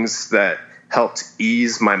things that helped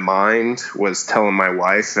ease my mind was telling my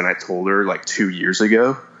wife, and I told her like 2 years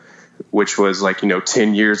ago, which was like,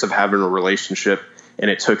 10 years of having a relationship,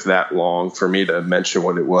 and it took that long for me to mention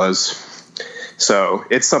what it was. So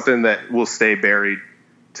it's something that will stay buried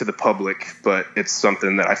to the public, but it's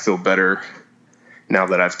something that I feel better now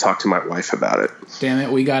that I've talked to my wife about it. Damn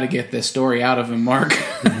it, we got to get this story out of him, Mark.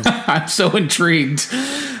 I'm so intrigued.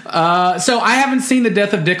 So I haven't seen The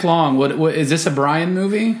Death of Dick Long. What is this, a Brian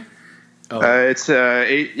movie? It's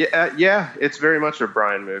it's very much a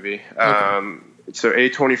Brian movie. Okay. So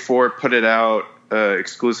A24 put it out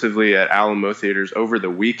exclusively at Alamo Theaters over the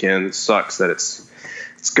weekend. It sucks that it's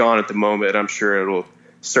gone at the moment. I'm sure it'll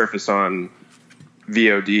surface on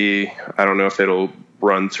VOD. I don't know if it'll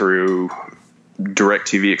run through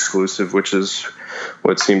DirecTV exclusive, which is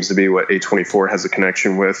what seems to be what A24 has a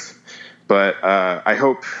connection with. But I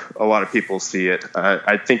hope a lot of people see it.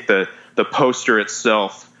 I think the poster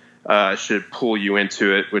itself should pull you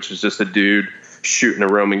into it, which is just a dude shooting a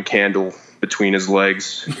Roman candle between his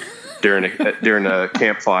legs during a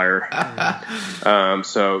campfire.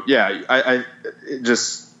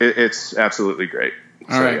 It's absolutely great.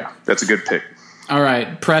 All right. Yeah, that's a good pick. All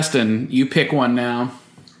right, Preston, you pick one now.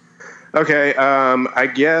 Okay, I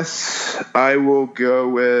guess I will go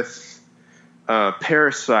with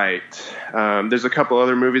Parasite. There's a couple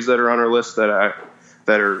other movies that are on our list that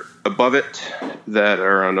are above it, that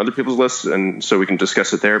are on other people's lists, and so we can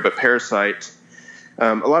discuss it there. But Parasite,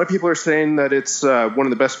 a lot of people are saying that it's one of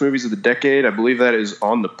the best movies of the decade. I believe that is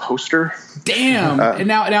on the poster. Damn! And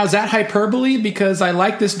now is that hyperbole? Because I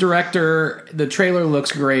like this director. The trailer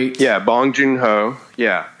looks great. Yeah, Bong Joon-ho.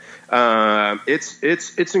 Yeah.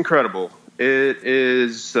 It's incredible. It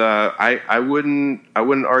is. I wouldn't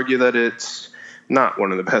argue that it's not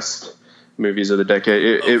one of the best movies of the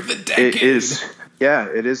decade. It is. Yeah,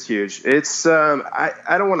 it is huge. It's.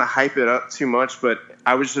 I don't want to hype it up too much, but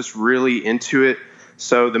I was just really into it.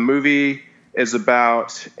 So the movie is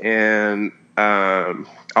about, and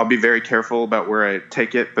I'll be very careful about where I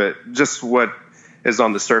take it, but just what is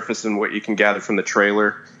on the surface and what you can gather from the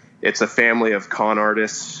trailer. It's a family of con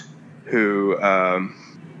artists who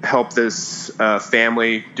help this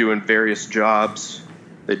family doing various jobs.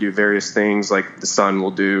 They do various things, like the son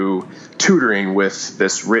will do tutoring with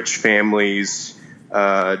this rich family's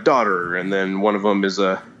daughter, and then one of them is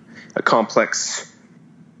a complex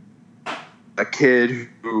kid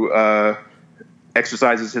who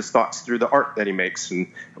exercises his thoughts through the art that he makes,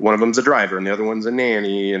 and one of them's a driver, and the other one's a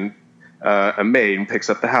nanny, and a maid and picks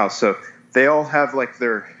up the house. So they all have like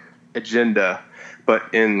their agenda,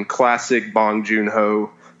 but in classic Bong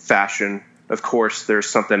Joon-ho fashion, of course, there's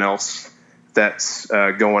something else that's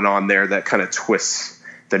going on there that kind of twists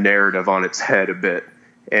the narrative on its head a bit.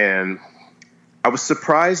 And I was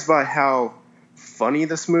surprised by how funny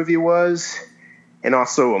this movie was, and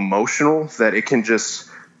also emotional, that it can just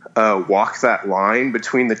walk that line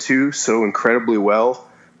between the two so incredibly well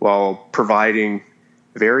while providing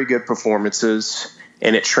very good performances,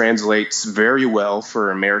 and it translates very well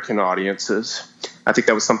for American audiences. I think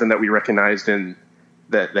that was something that we recognized in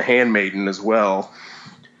The Handmaiden as well,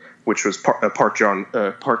 which was a Park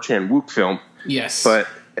Chan-wook film. Yes. But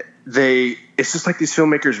it's just like these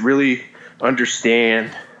filmmakers really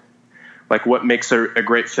understand like what makes a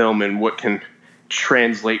great film and what can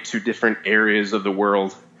translate to different areas of the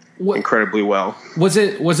world incredibly well. Was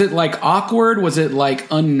it like awkward? Was it like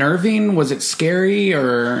unnerving? Was it scary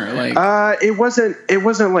or like? It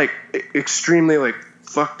wasn't like extremely like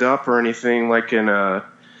fucked up or anything like in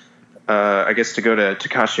I guess to go to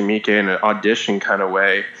Takashi Miike in an audition kind of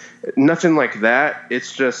way. Nothing like that.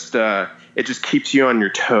 It's just it just keeps you on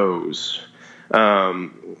your toes.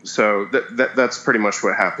 So that's pretty much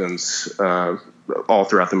what happens all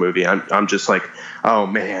throughout the movie. I'm just like, oh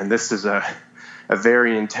man, this is a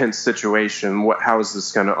very intense situation. How is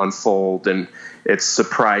this going to unfold? And it's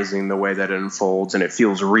surprising the way that it unfolds, and it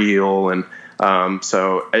feels real. And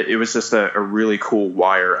so it was just a really cool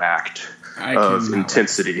wire act of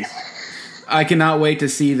intensity. I cannot wait to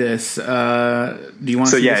see this. Do you want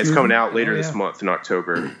to see this it's movie? coming out later this month in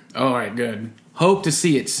October. All right, good. Hope to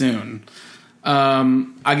see it soon.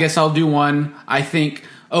 I guess I'll do one. I think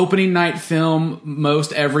opening night film,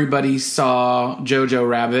 most everybody saw Jojo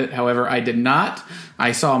Rabbit. However, I did not.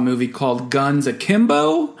 I saw a movie called Guns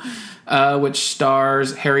Akimbo, which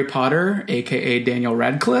stars Harry Potter, a.k.a. Daniel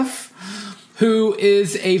Radcliffe, who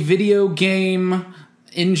is a video game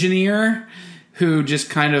engineer who just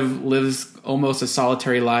kind of lives almost a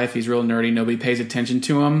solitary life. He's real nerdy. Nobody pays attention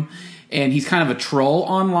to him. And he's kind of a troll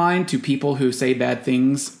online to people who say bad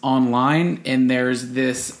things online. And there's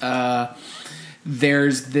this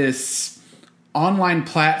online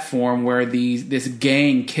platform where this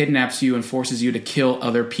gang kidnaps you and forces you to kill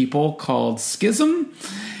other people called Schism.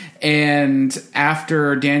 And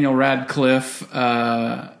after Daniel Radcliffe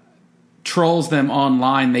trolls them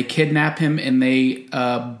online, they kidnap him and they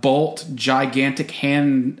bolt gigantic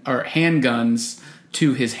handguns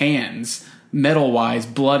to his hands, metal-wise,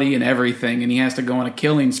 bloody and everything, and he has to go on a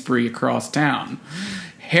killing spree across town.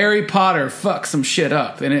 Harry Potter fucks some shit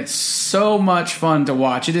up, and it's so much fun to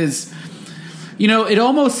watch. It is, it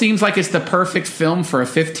almost seems like it's the perfect film for a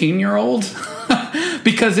 15-year-old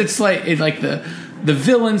because it's like the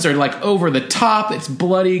villains are like over the top. It's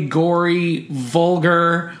bloody, gory,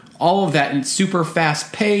 vulgar, all of that, and it's super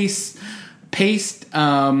fast paced.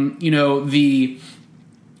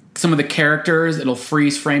 Some of the characters, it'll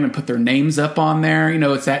freeze frame and put their names up on there.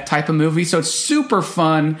 It's that type of movie. So it's super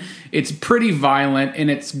fun. It's pretty violent,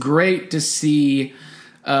 and it's great to see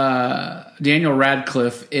Daniel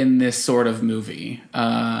Radcliffe in this sort of movie.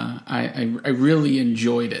 I really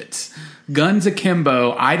enjoyed it. Guns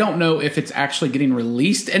Akimbo, I don't know if it's actually getting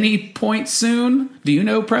released any point soon. Do you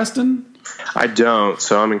know, Preston? I don't,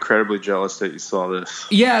 so I'm incredibly jealous that you saw this.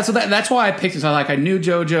 Yeah, so that's why I picked it. So I knew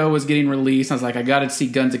JoJo was getting released. I was like, I got to see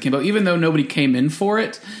Guns Akimbo, even though nobody came in for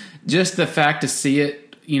it. Just the fact to see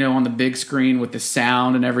it, on the big screen with the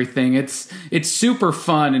sound and everything, it's super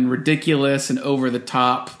fun and ridiculous and over the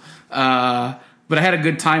top. But I had a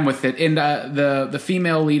good time with it. And the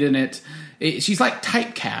female lead in it, she's like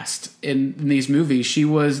typecast in these movies. She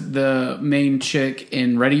was the main chick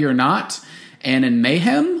in Ready or Not and in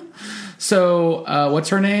Mayhem. So, what's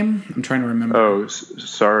her name? I'm trying to remember. Oh,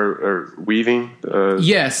 Samara Weaving?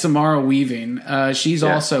 Yes, Samara Weaving. She's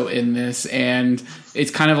also in this, and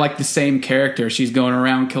it's kind of like the same character. She's going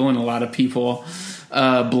around killing a lot of people,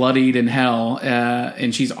 bloodied in hell,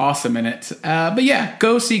 and she's awesome in it. But yeah,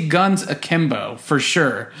 go see Guns Akimbo, for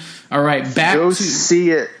sure. All right,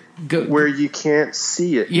 see it where you can't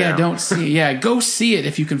see it Yeah, now. Don't see it. Yeah, go see it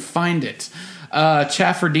if you can find it.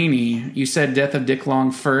 Chaffardini, you said Death of Dick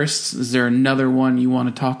Long first. Is there another one you want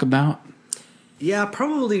to talk about? Yeah,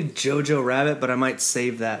 probably Jojo Rabbit, but I might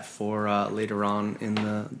save that for later on in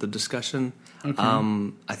the discussion. Okay.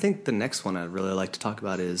 I think the next one I'd really like to talk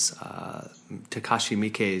about is Takashi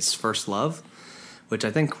Miike's First Love, which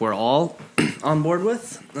I think we're all on board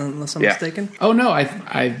with, unless I'm mistaken. Oh, no,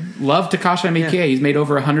 I love Takashi Miike. Yeah. He's made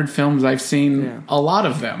over 100 films. I've seen a lot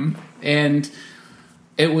of them, and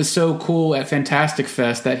it was so cool at Fantastic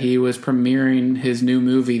Fest that he was premiering his new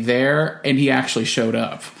movie there, and he actually showed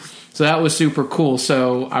up. So that was super cool.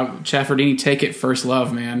 So, Chaffardini, take it, First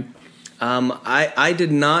Love, man. I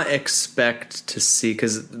did not expect to see,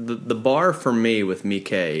 because the bar for me with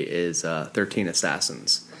Miike is 13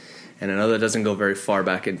 Assassins. And I know that doesn't go very far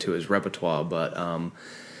back into his repertoire, but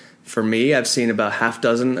for me, I've seen about half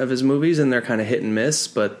dozen of his movies, and they're kind of hit and miss,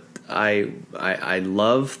 but I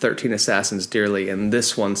love 13 Assassins dearly, and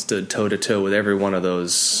this one stood toe-to-toe with every one of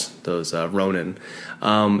those Ronin.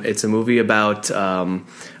 It's a movie about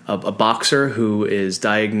a boxer who is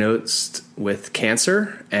diagnosed with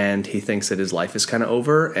cancer, and he thinks that his life is kind of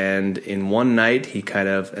over, and in one night,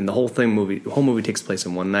 and the whole movie takes place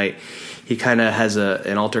in one night, he kind of has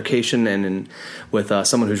an altercation with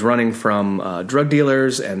someone who's running from drug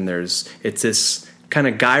dealers, and it's this kind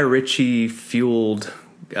of Guy Ritchie fueled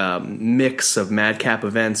mix of madcap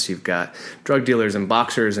events. You've got drug dealers and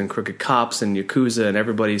boxers and crooked cops and Yakuza, and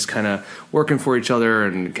everybody's kind of working for each other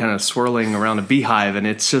and kind of swirling around a beehive, and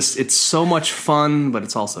it's so much fun, but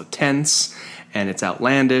it's also tense and it's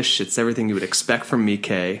outlandish. It's everything you would expect from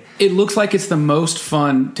Miike. It looks like it's the most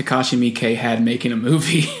fun Takashi Miike had making a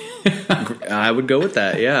movie. I would go with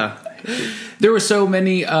that, yeah. There were so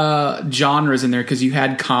many genres in there, because you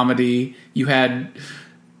had comedy, you had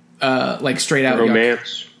like straight out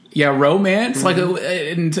romance. Romance.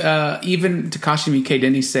 Mm-hmm. And even Takashi Miike,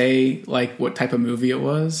 didn't he say like what type of movie it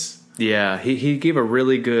was? Yeah, he gave a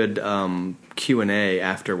really good Q&A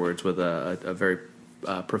afterwards with a very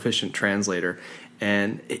proficient translator,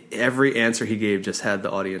 and every answer he gave just had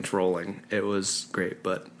the audience rolling. It was great,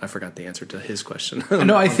 but I forgot the answer to his question.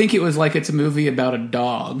 No, I think it was like it's a movie about a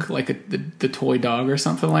dog, like the toy dog or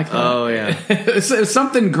something like that. Oh, yeah. It's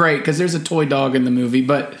something great, because there's a toy dog in the movie,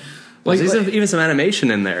 but... There's even some animation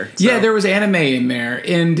in there. So. Yeah, there was anime in there,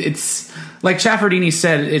 and it's like Chaffardini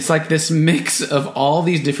said, it's like this mix of all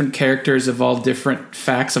these different characters of all different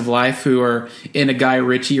facts of life who are in a Guy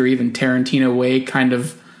Ritchie or even Tarantino way, kind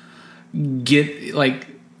of get like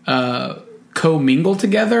co-mingle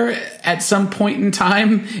together at some point in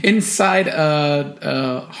time inside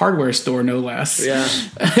a hardware store, no less. Yeah,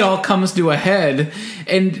 it all comes to a head,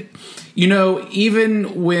 and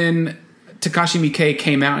even when Takashi Miike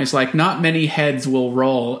came out, and it's like, not many heads will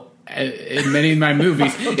roll in many of my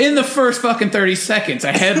movies. In the first fucking 30 seconds,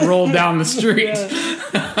 a head rolled down the street.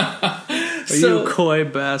 You coy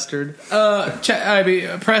bastard.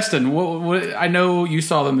 Preston, what, I know you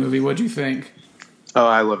saw the movie. What'd you think? Oh,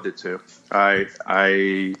 I loved it too. I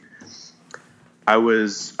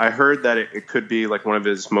heard that it could be like one of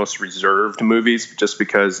his most reserved movies, just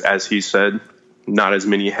because, as he said, not as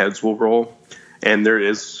many heads will roll. And there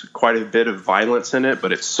is quite a bit of violence in it,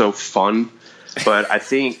 but it's so fun. But I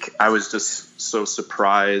think I was just so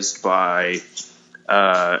surprised by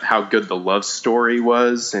how good the love story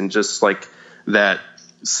was, and just like that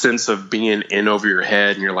sense of being in over your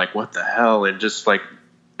head, and you're like, what the hell? And just like,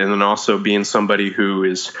 and then also being somebody who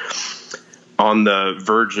is on the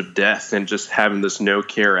verge of death and just having this no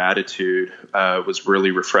care attitude was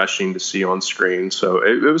really refreshing to see on screen. So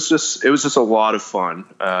it was just a lot of fun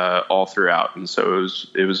all throughout, and so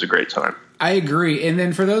it was a great time. I agree. And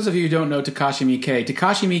then for those of you who don't know Takashi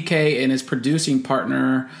Miike and his producing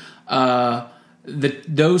partner,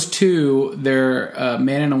 those two, they're a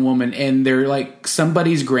man and a woman, and they're like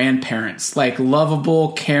somebody's grandparents, like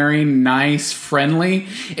lovable, caring, nice, friendly,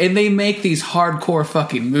 and they make these hardcore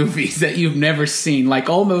fucking movies that you've never seen, like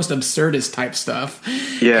almost absurdist type stuff.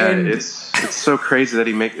 Yeah, and it's so crazy that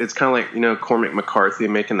it's kind of like, Cormac McCarthy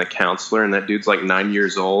making The Counselor, and that dude's like 9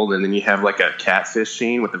 years old, and then you have like a catfish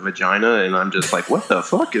scene with a vagina, and I'm just like, what the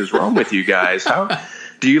fuck is wrong with you guys? How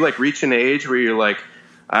do you like reach an age where you're like,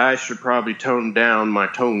 I should probably tone down my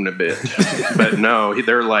tone a bit? But no,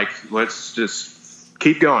 they're like, let's just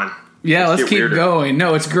keep going. Yeah, let's keep going.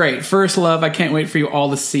 No, it's great. First Love, I can't wait for you all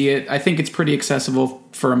to see it. I think it's pretty accessible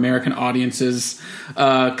for American audiences.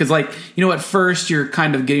 Because, at first you're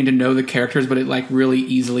kind of getting to know the characters, but it, really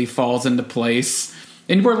easily falls into place.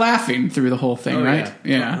 And we're laughing through the whole thing, right?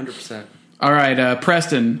 Yeah, 100%. All right,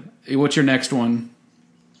 Preston, what's your next one?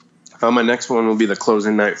 My next one will be the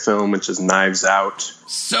closing night film, which is Knives Out.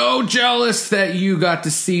 So jealous that you got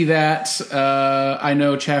to see that. I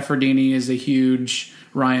know Chaffardini is a huge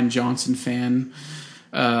Rian Johnson fan.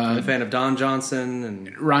 I'm a fan of Don Johnson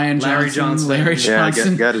and Larry Johnson.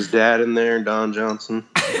 Yeah, got his dad in there, Don Johnson.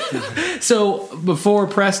 So before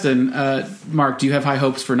Preston, Mark, do you have high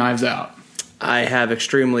hopes for Knives Out? I have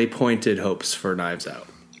extremely pointed hopes for Knives Out.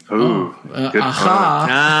 Ooh, good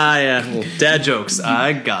yeah. Well, dad jokes.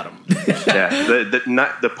 I got them. Yeah,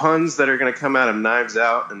 the puns that are going to come out of Knives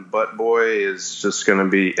Out and Butt Boy is just going to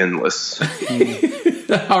be endless.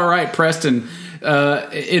 All right, Preston.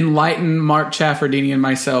 enlighten Mark Chaffardini and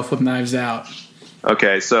myself with Knives Out.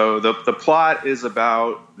 Okay, so the plot is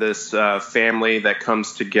about this family that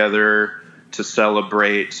comes together to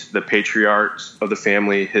celebrate the patriarch of the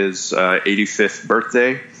family, his 85th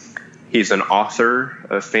birthday. He's an author,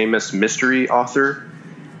 a famous mystery author,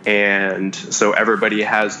 and so everybody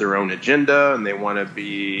has their own agenda, and they want to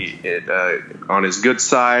be on his good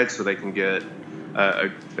side so they can get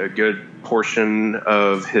a good portion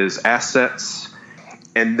of his assets.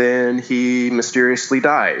 And then he mysteriously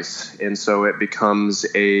dies, and so it becomes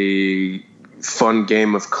a fun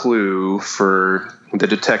game of Clue for the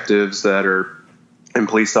detectives that are and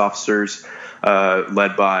police officers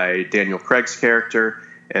led by Daniel Craig's character,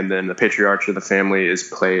 and then the patriarch of the family is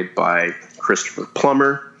played by Christopher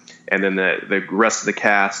Plummer, and then the rest of the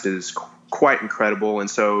cast is quite incredible. And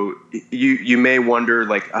so you may wonder,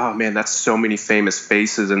 like, oh man, that's so many famous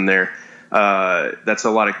faces in there. That's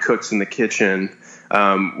a lot of cooks in the kitchen.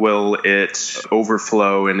 Will it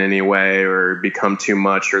overflow in any way or become too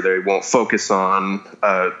much, or they won't focus on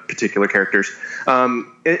particular characters?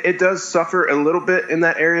 It does suffer a little bit in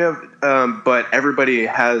that area, but everybody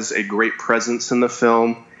has a great presence in the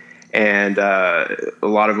film, and a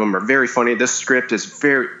lot of them are very funny. This script is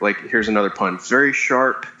very, like, here's another pun, very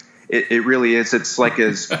sharp. It really is. It's like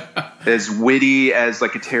as witty as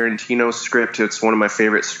like a Tarantino script. It's one of my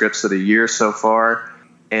favorite scripts of the year so far.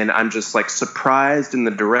 And I'm just like surprised in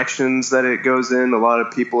the directions that it goes in. A lot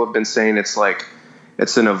of people have been saying it's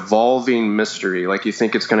an evolving mystery. Like, you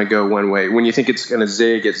think it's going to go one way. When you think it's going to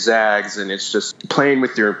zig, it zags, and it's just playing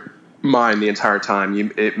with your mind the entire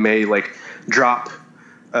time. It may like drop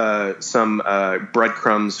some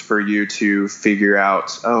breadcrumbs for you to figure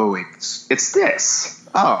out, oh, it's this.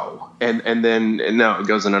 Oh, and then no, it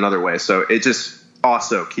goes in another way. So it just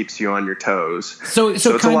also keeps you on your toes. So it's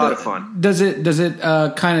a lot of fun. Does it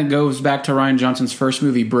kind of goes back to Rian Johnson's first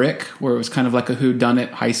movie, Brick, where it was kind of like a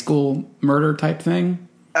whodunit high school murder type thing?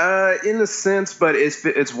 In a sense, but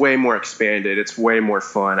it's way more expanded. It's way more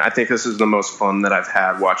fun. I think this is the most fun that I've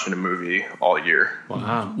had watching a movie all year.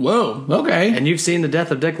 Wow. Whoa. Okay. And you've seen The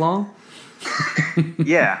Death of Dick Long?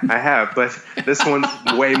 Yeah, I have, but this one's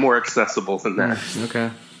way more accessible than that. Okay.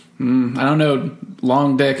 I don't know.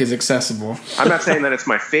 Long Dick is accessible. I'm not saying that it's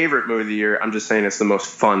my favorite movie of the year. I'm just saying it's the most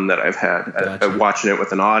fun that I've had. Gotcha. Watching it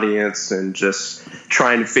with an audience and just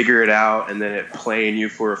trying to figure it out, and then it playing you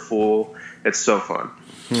for a fool. It's so fun.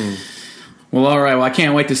 Well, all right. Well, I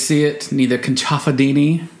can't wait to see it. Neither can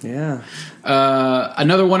Chaffardini. Yeah.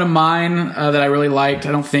 Another one of mine that I really liked.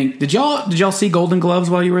 I don't think did y'all see Golden Gloves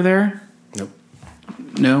while you were there? Nope.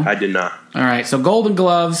 No, I did not. All right. So Golden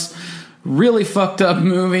Gloves, really fucked up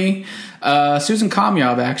movie. Susan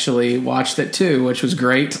Kamyab actually watched it too, which was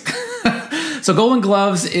great. So Golden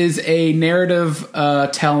Gloves is a narrative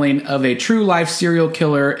telling of a true life serial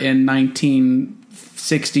killer in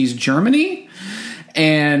 1960s Germany.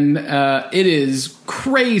 And it is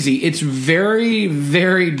crazy. It's very,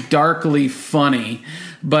 very darkly funny,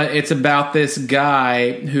 but it's about this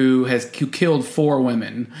guy who killed 4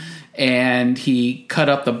 women, and he cut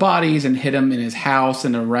up the bodies and hid them in his house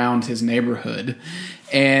and around his neighborhood.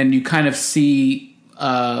 And you kind of see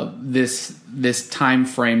this time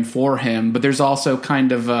frame for him, but there's also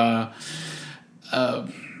kind of a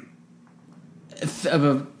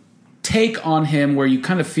take on him where you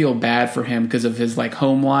kind of feel bad for him because of his like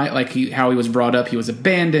home life, like how he was brought up. He was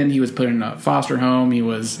abandoned. He was put in a foster home. He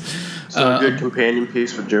was a good companion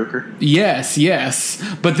piece with Joker. Yes.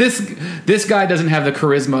 But this guy doesn't have the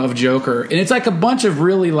charisma of Joker, and it's like a bunch of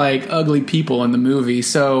really like ugly people in the movie.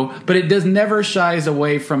 So, but it never shies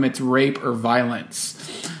away from its rape or violence.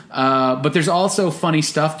 But there's also funny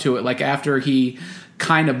stuff to it. Like after he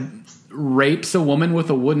kind of rapes a woman with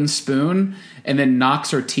a wooden spoon and then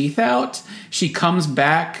knocks her teeth out, she comes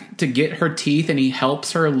back to get her teeth and he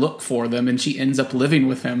helps her look for them, and she ends up living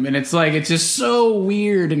with him. And it's like, it's just so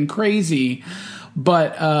weird and crazy,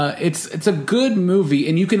 but it's a good movie.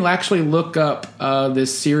 And you can actually look up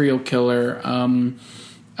this serial killer.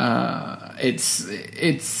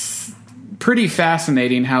 It's pretty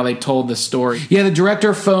fascinating how they told the story. Yeah, the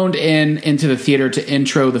director phoned into the theater to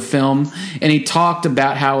intro the film, and he talked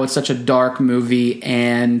about how it's such a dark movie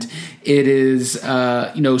and it is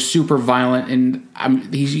super violent, and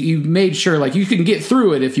he made sure like you can get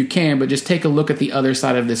through it if you can, but just take a look at the other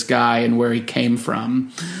side of this guy and where he came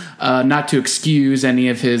from. Not to excuse any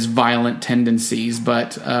of his violent tendencies,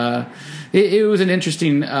 but it was an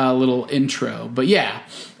interesting little intro. But yeah,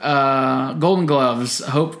 Golden Gloves. I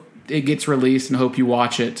hope it gets released and hope you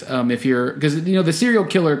watch it. If you're, because the serial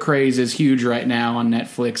killer craze is huge right now on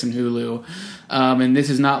Netflix and Hulu, and this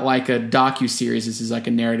is not like a docu-series. This is like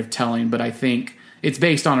a narrative telling, but I think it's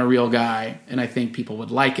based on a real guy, and I think people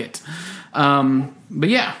would like it. But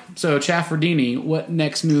yeah, so Chaffordini, what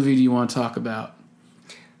next movie do you want to talk about?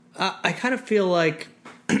 I kind of feel like,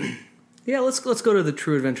 let's go to the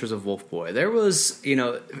True Adventures of Wolf Boy. There was,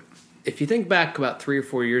 if you think back about 3 or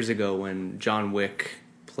 4 years ago when John Wick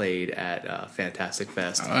played at Fantastic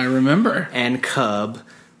Fest, I remember, and Cub,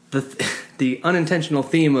 the unintentional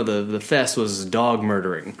theme of the fest was dog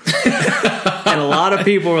murdering, and a lot of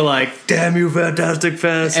people were like, "Damn you, Fantastic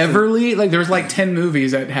Fest!" Everly, like there was like 10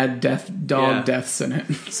 movies that had dog deaths in it.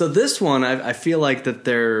 So this one, I feel like that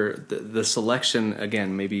the selection,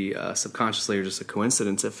 again, maybe subconsciously or just a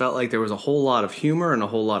coincidence, it felt like there was a whole lot of humor and a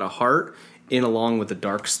whole lot of heart in along with the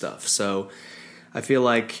dark stuff. So I feel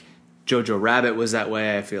like Jojo Rabbit was that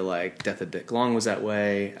way. I feel like Death of Dick Long was that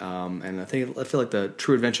way, and I feel like the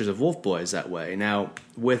True Adventures of Wolf Boy is that way. Now,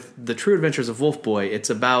 with the True Adventures of Wolf Boy, it's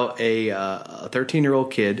about a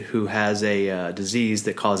 13-year-old kid who has a disease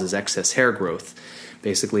that causes excess hair growth.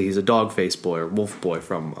 Basically, he's a dog-faced boy or wolf boy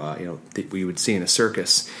from we would see in a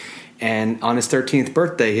circus. And on his 13th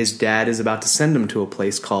birthday, his dad is about to send him to a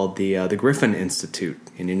place called the Griffin Institute,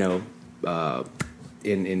 and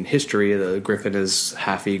in history, the griffin is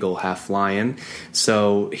half eagle, half lion.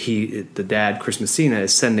 So the dad, Chris Messina,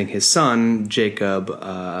 is sending his son,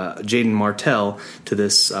 Jaden Martell, to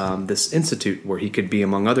this institute where he could be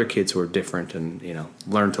among other kids who are different and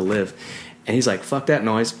learn to live. And he's like, "Fuck that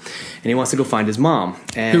noise," and he wants to go find his mom,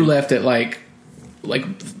 who left at like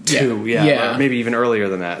 2, or maybe even earlier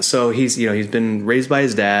than that. So he's been raised by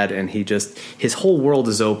his dad, and his whole world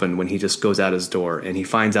is open when he just goes out his door, and he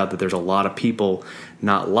finds out that there's a lot of people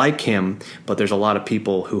not like him, but there's a lot of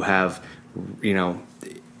people who have,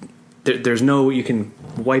 there's no, you can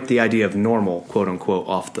wipe the idea of normal, quote unquote,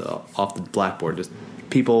 off the blackboard. Just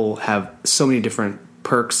people have so many different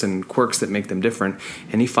perks and quirks that make them different,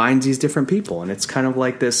 and he finds these different people, and it's kind of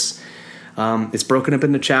like this. It's broken up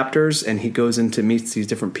into chapters, and he goes into meets these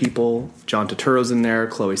different people. John Turturro's in there,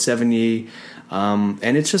 Chloe Sevigny,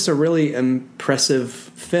 and it's just a really impressive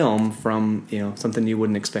film from something you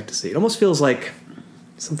wouldn't expect to see. It almost feels like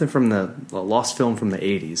something from a lost film from the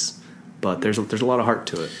 80s, but there's a lot of heart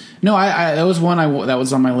to it. No, I that was one that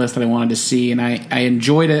was on my list that I wanted to see, and I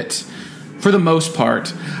enjoyed it for the most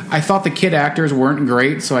part. I thought the kid actors weren't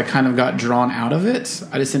great, so I kind of got drawn out of it.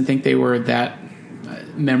 I just didn't think they were that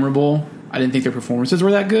memorable. I didn't think their performances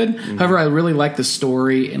were that good. Mm-hmm. However, I really like the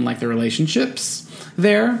story and like the relationships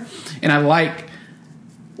there, and I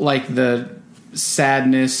like the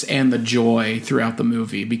sadness and the joy throughout the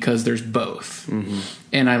movie because there's both,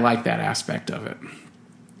 and I like that aspect of it.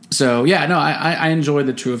 So yeah, no, I enjoyed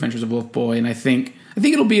the True Adventures of Wolf Boy, and I think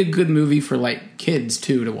it'll be a good movie for like kids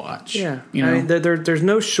too to watch. Yeah, I mean, there's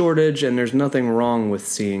no shortage, and there's nothing wrong with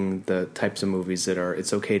seeing the types of movies that are.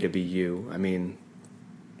 It's okay to be you. I mean,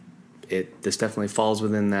 this definitely falls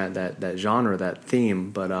within that genre, that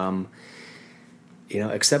theme. But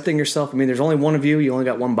accepting yourself. I mean, there's only one of you. You only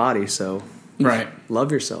got one body, so right.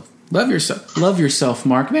 Love yourself. Love yourself,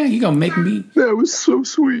 Mark. Man, you gonna make me. That was so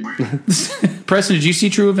sweet. Preston, did you see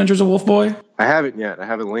True Adventures of Wolf Boy? I haven't yet. I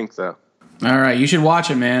have a link though. All right, you should watch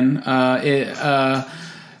it, man.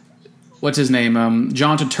 What's his name?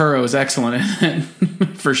 John Turturro is excellent in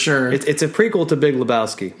it, for sure. It's a prequel to Big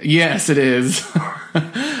Lebowski. Yes, it is.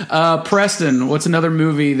 Preston, what's another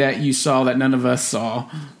movie that you saw that none of us saw?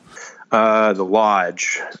 The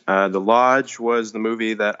Lodge. The Lodge was the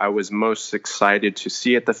movie that I was most excited to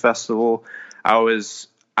see at the festival. I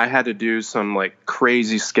had to do some like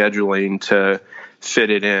crazy scheduling to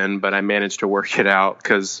fit it in, but I managed to work it out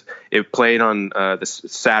because it played on the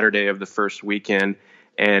Saturday of the first weekend,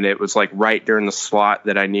 and it was like right during the slot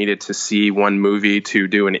that I needed to see one movie to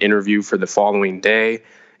do an interview for the following day.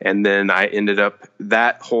 And then I ended up,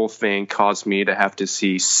 that whole thing caused me to have to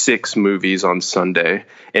see 6 movies on Sunday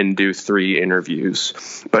and do 3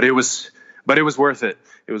 interviews. But it was worth it.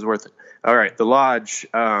 It was worth it. All right, The Lodge.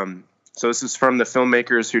 So this is from the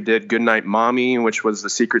filmmakers who did Goodnight Mommy, which was the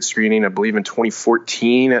secret screening, I believe, in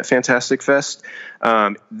 2014 at Fantastic Fest.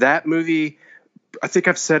 That movie, I think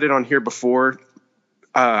I've said it on here before.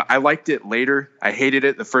 I liked it later. I hated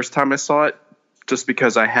it the first time I saw it, just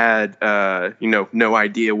because I had, no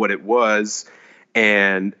idea what it was,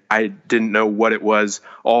 and I didn't know what it was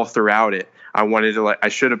all throughout it. I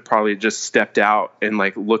should have probably just stepped out and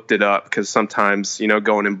looked it up, because sometimes,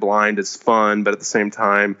 going in blind is fun, but at the same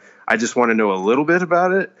time, I just want to know a little bit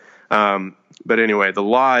about it. But anyway, The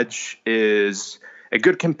Lodge is a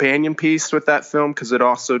good companion piece with that film, because it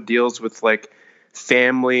also deals with like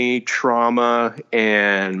family trauma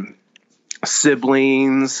and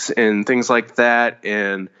siblings and things like that.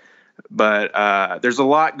 But there's a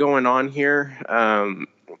lot going on here.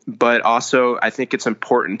 But also, I think it's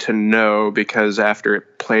important to know, because after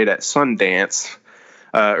it played at Sundance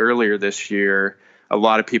earlier this year, a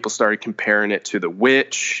lot of people started comparing it to The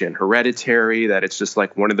Witch and Hereditary, that it's just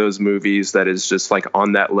like one of those movies that is just like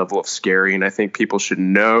on that level of scary. And I think people should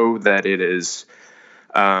know that it is,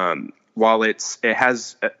 while it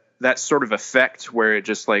has that sort of effect where it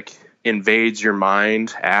just like invades your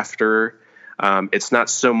mind after, it's not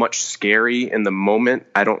so much scary in the moment.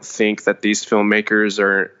 I don't think that these filmmakers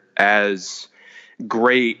are as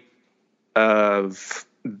great of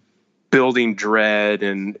building dread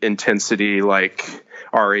and intensity like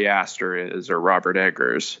Ari Aster is, or Robert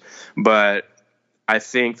Eggers. But I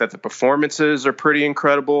think that the performances are pretty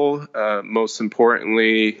incredible. Most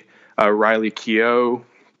importantly, Riley Keough,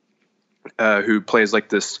 who plays like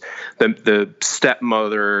the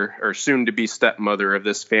stepmother, or soon to be stepmother of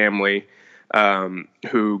this family,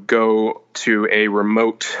 who go to a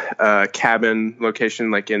remote cabin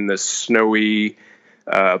location, like in this snowy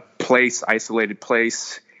isolated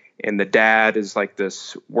place. And the dad is like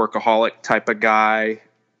this workaholic type of guy,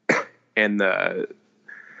 and the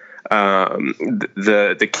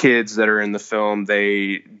kids that are in the film,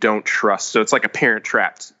 they don't trust. So it's like a Parent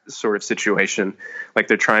Trapped sort of situation. Like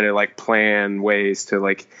they're trying to like plan ways to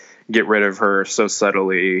like get rid of her so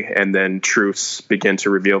subtly, and then truths begin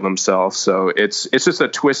to reveal themselves. So it's just a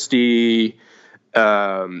twisty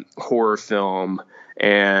horror film,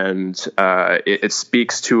 and it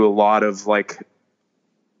speaks to a lot of like,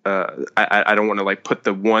 I don't want to like put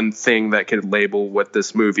the one thing that could label what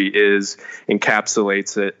this movie is,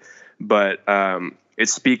 encapsulates it, but it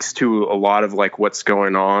speaks to a lot of like what's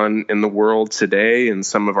going on in the world today, and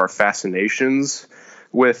some of our fascinations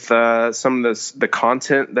with some of the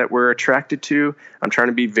content that we're attracted to. I'm trying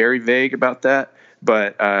to be very vague about that,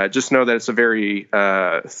 but just know that it's a very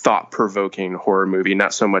thought-provoking horror movie,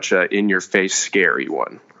 not so much a in-your-face scary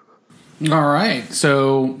one. All right.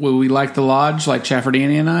 So will we like The Lodge, like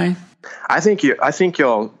Chafferdanny and I? I think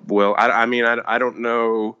y'all will. I mean, I don't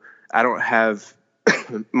know. I don't have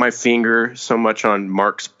my finger so much on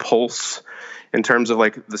Mark's pulse in terms of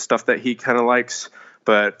like the stuff that he kind of likes.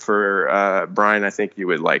 But for Brian, I think you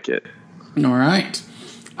would like it. All right.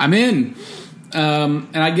 I'm in.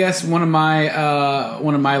 And I guess one of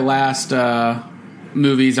my last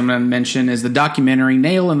movies I'm going to mention is the documentary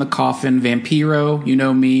Nail in the Coffin, Vampiro. You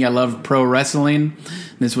know me, I love pro wrestling.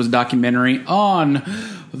 This was a documentary on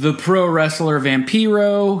the pro wrestler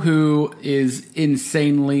Vampiro, who is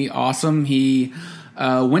insanely awesome. He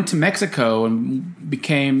went to Mexico and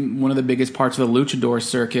became one of the biggest parts of the luchador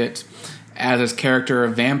circuit as his character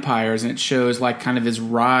of vampires, and it shows like kind of his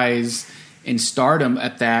rise in stardom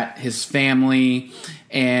at that, his family,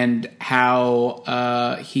 and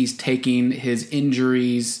how he's taking his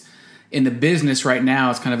injuries in the business right now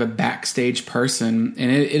as kind of a backstage person.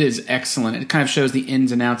 And it is excellent. It kind of shows the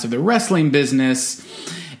ins and outs of the wrestling business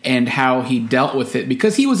and how he dealt with it,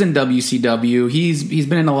 because he was in WCW. He's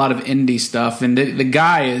been in a lot of indie stuff, and the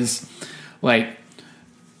guy is like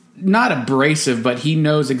not abrasive, but he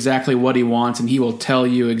knows exactly what he wants, and he will tell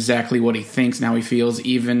you exactly what he thinks and how he feels,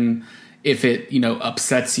 even if it,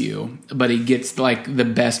 upsets you. But he gets like the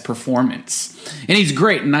best performance, and he's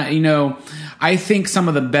great. And I think some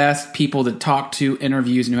of the best people that talk to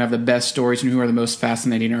interviews and who have the best stories and who are the most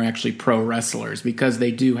fascinating are actually pro wrestlers, because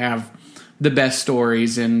they do have the best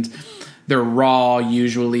stories, and they're raw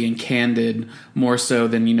usually and candid, more so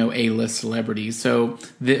than A-list celebrities. So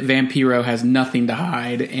the Vampiro has nothing to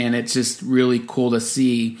hide, and it's just really cool to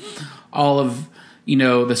see all of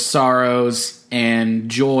the sorrows and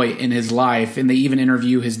joy in his life. And they even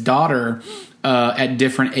interview his daughter at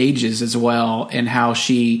different ages as well, and how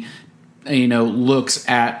she looks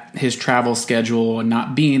at his travel schedule and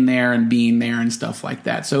not being there and being there and stuff like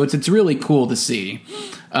that. So it's really cool to see.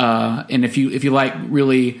 And if you like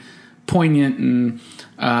really poignant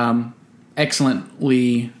and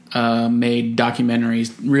excellently made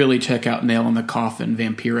documentaries, really check out Nail in the Coffin,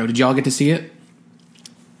 Vampiro. Did y'all get to see it?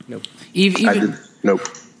 Nope. I did. Nope.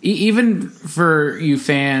 Even for you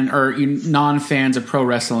you non-fans of pro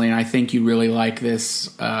wrestling, I think you really like this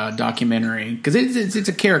documentary, because it's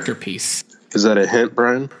a character piece. Is that a hint,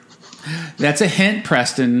 Brian? That's a hint,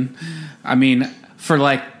 Preston. I mean, for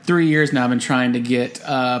like 3 years now I've been trying to get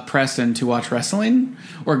Preston to watch wrestling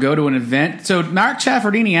or go to an event. So Mark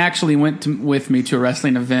Chaffardini actually went with me to a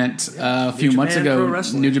wrestling event a few months ago,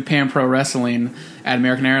 New Japan Pro Wrestling at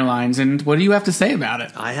American Airlines. And what do you have to say about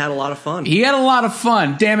it? I had a lot of fun. He had a lot of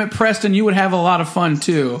fun. Damn it, Preston, you would have a lot of fun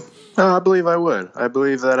too. I believe I would. I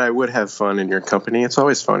believe that I would have fun in your company. It's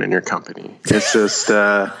always fun in your company. It's just,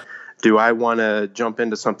 do I want to jump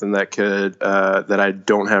into something that could that I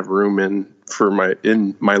don't have room in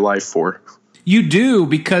my life for? You do,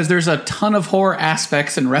 because there's a ton of horror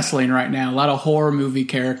aspects in wrestling right now. A lot of horror movie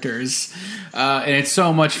characters, and it's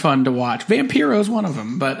so much fun to watch. Vampiro is one of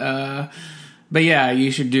them, but yeah,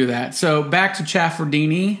 you should do that. So back to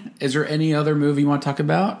Chaffardini. Is there any other movie you want to talk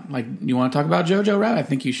about? Like, you want to talk about Jojo Rabbit? I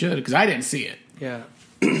think you should, because I didn't see it. Yeah.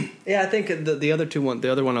 Yeah, I think the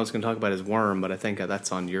other one I was going to talk about is Worm, but I think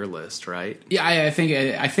that's on your list, right? Yeah, I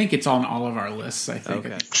think it's on all of our lists. I think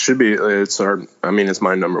okay. Should be. It's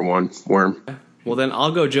my number one, Worm. Well, then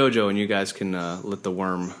I'll go Jojo, and you guys can let the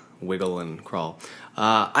worm wiggle and crawl.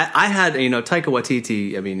 I had, Taika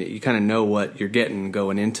Waititi. I mean, you kind of know what you're getting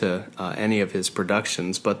going into any of his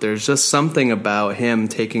productions, but there's just something about him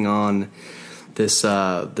taking on this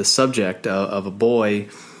the subject of a boy,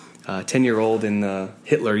 10-year-old in the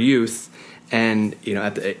Hitler Youth, and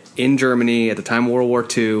in Germany at the time of World War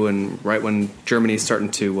II, and right when Germany's starting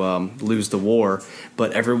to lose the war,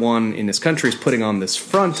 but everyone in this country is putting on this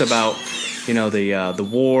front about the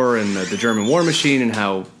war and the German war machine and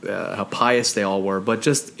how pious they all were. But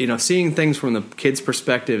just seeing things from the kid's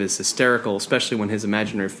perspective is hysterical, especially when his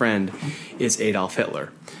imaginary friend is Adolf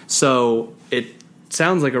Hitler. So it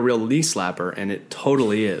sounds like a real knee slapper, and it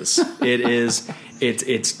totally is. It is.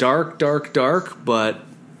 It's dark, but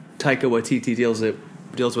Taika Waititi deals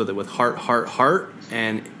with it with heart,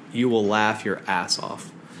 and you will laugh your ass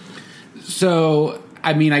off. So,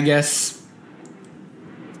 I mean, I guess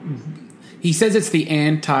he says it's the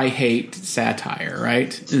anti-hate satire,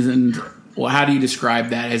 right? How do you describe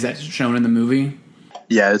that? Is that shown in the movie?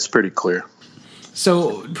 Yeah, it's pretty clear.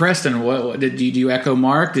 So, Preston, what did you echo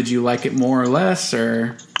Mark? Did you like it more or less,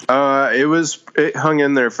 or? It hung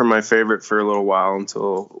in there for my favorite for a little while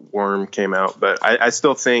until Worm came out, but I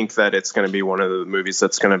still think that it's going to be one of the movies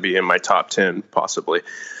that's going to be in my top 10, possibly.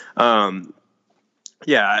 I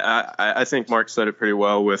think Mark said it pretty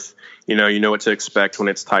well with, you know what to expect when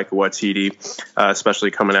it's Taika Waititi,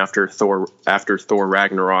 especially coming after Thor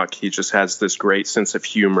Ragnarok. He just has this great sense of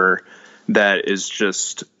humor that is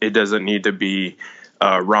just, it doesn't need to be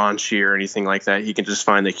raunchy or anything like that. He can just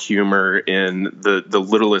find the humor in the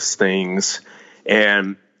littlest things,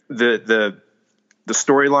 and the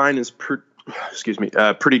storyline is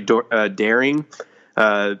pretty daring.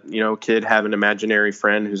 Kid have an imaginary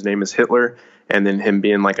friend whose name is Hitler, and then him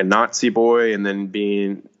being like a Nazi boy, and then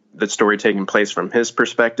being the story taking place from his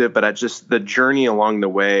perspective. But the journey along the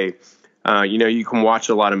way, you can watch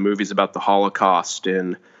a lot of movies about the Holocaust,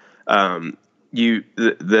 and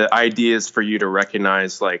the idea is for you to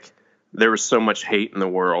recognize, like, there was so much hate in the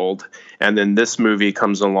world, and then this movie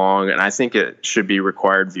comes along, and I think it should be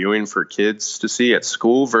required viewing for kids to see at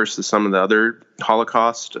school versus some of the other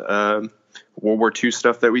Holocaust, World War II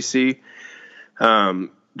stuff that we see.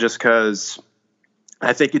 Just because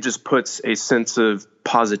I think it just puts a sense of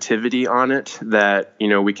positivity on it that,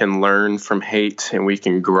 we can learn from hate and we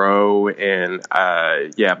can grow. And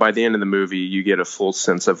by the end of the movie, you get a full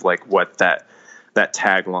sense of like what that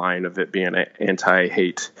tagline of it being an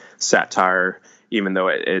anti-hate satire, even though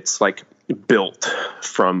it's like built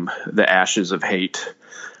from the ashes of hate.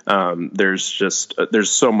 There's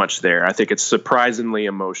so much there. I think it's surprisingly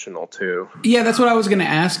emotional too. Yeah, that's what I was going to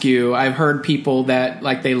ask you. I've heard people that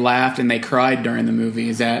like they laughed and they cried during the movie.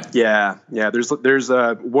 Is that? Yeah. There's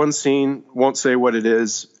one scene, won't say what it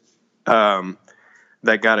is, that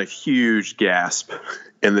got a huge gasp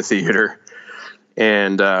in the theater,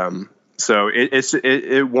 and so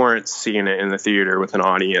it warrants seeing it in the theater with an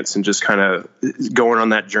audience and just kind of going on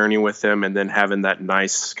that journey with them, and then having that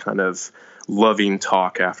nice kind of loving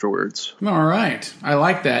talk afterwards. All right. I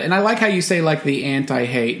like that. And I like how you say like the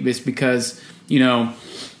anti-hate, just because,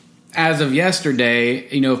 as of yesterday,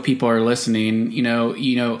 if people are listening,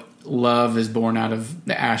 love is born out of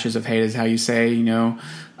the ashes of hate is how you say, you don't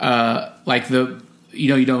like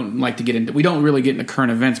to get into, we don't really get into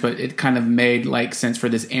current events, but it kind of made like sense for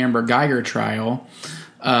this Amber Geiger trial.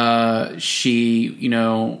 She,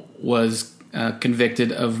 was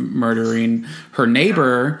convicted of murdering her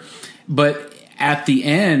neighbor. But at the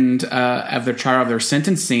end of their trial, of their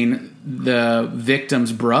sentencing, the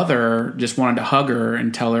victim's brother just wanted to hug her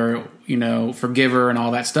and tell her, forgive her and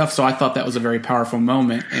all that stuff. So I thought that was a very powerful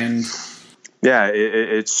moment. And yeah,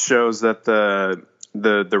 it shows that the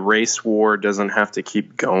the race war doesn't have to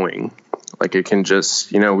keep going. Like, it can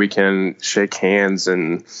just, we can shake hands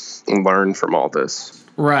and learn from all this.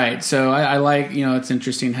 Right. So I like, it's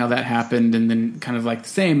interesting how that happened, and then kind of like the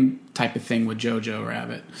same type of thing with Jojo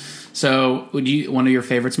Rabbit. So one of your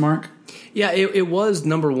favorites, Mark? Yeah, it was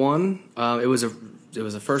number one. It was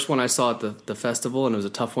the first one I saw at the festival, and it was a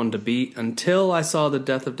tough one to beat until I saw The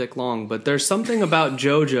Death of Dick Long. But there's something about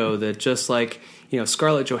Jojo that just like,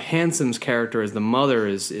 Scarlett Johansson's character as the mother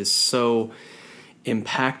is so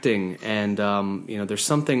impacting, and there's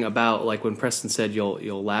something about, like when Preston said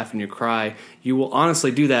you'll laugh and you cry, you will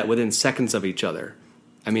honestly do that within seconds of each other.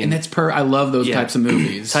 I mean, and that's I love those types of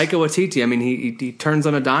movies. Taika Waititi, I mean, he turns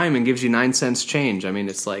on a dime and gives you 9 cents change. I mean,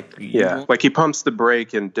 it's like like he pumps the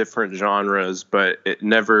brake in different genres, but it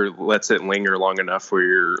never lets it linger long enough where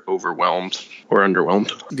you're overwhelmed or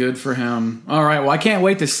underwhelmed. Good for him. All right, well, I can't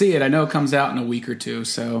wait to see it. I know it comes out in a week or two,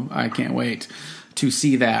 so I can't wait to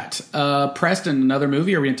see that. Preston, another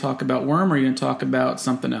movie? Are we going to talk about Worm, or are you going to talk about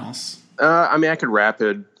something else? I mean, I could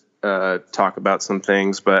rapid talk about some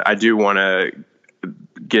things, but I do want to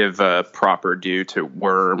give proper due to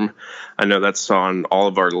Worm. I know that's on all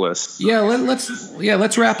of our lists.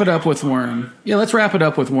 Let's wrap it up with Worm. Let's wrap it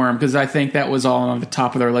up with Worm, because I think that was all on the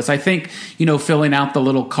top of their list. I think, filling out the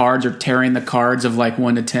little cards or tearing the cards of like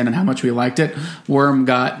 1 to 10 and how much we liked it, Worm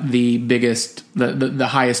got the biggest, the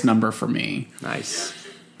highest number for me. Nice.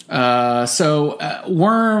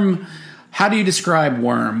 Worm. How do you describe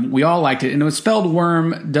Worm? We all liked it, and it was spelled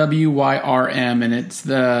Worm, W-Y-R-M, and it's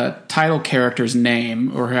the title character's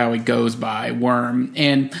name, or how he goes by, Worm.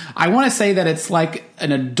 And I want to say that it's like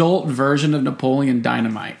an adult version of Napoleon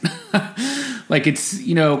Dynamite. Like, it's,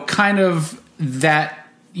 kind of that,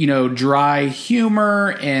 dry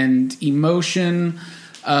humor and emotion,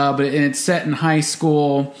 but it's set in high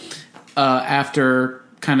school after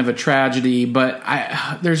kind of a tragedy, but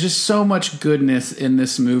there's just so much goodness in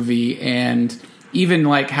this movie, and even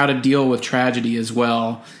like how to deal with tragedy as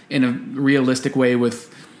well in a realistic way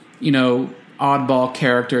with, oddball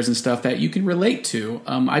characters and stuff that you can relate to.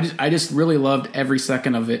 I just really loved every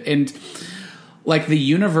second of it, and like the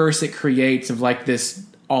universe it creates of like this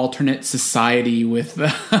alternate society with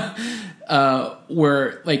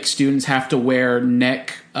where like students have to wear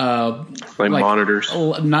neck monitors,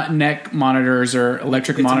 not neck monitors or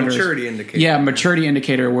electric monitors. A maturity indicator. Yeah, maturity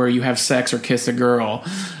indicator where you have sex or kiss a girl.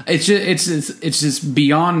 It's just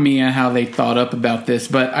beyond me and how they thought up about this.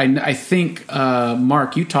 But I think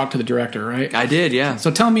Mark, you talked to the director, right? I did, yeah.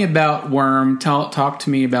 So tell me about Worm. Talk to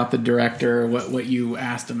me about the director. What you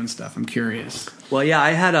asked him and stuff. I'm curious. Well, yeah,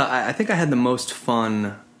 I think I had the most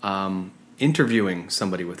fun interviewing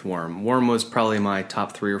somebody with Worm. Worm was probably my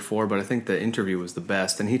top 3 or 4, but I think the interview was the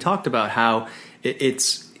best. And he talked about how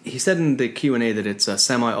he said in the Q&A that it's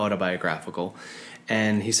semi-autobiographical.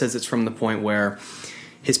 And he says it's from the point where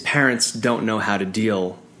his parents don't know how to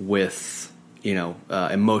deal with,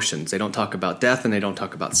 emotions. They don't talk about death and they don't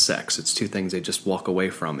talk about sex. It's 2 things they just walk away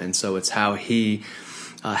from. And so it's how he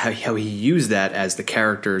used that as the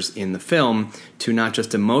characters in the film to not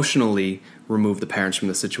just emotionally remove the parents from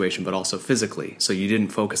the situation, but also physically. So you didn't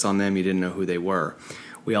focus on them, you didn't know who they were.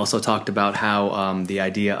 We also talked about how the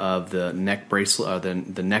idea of the neck bracelet,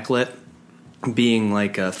 the necklet, being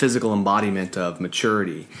like a physical embodiment of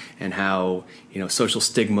maturity, and how social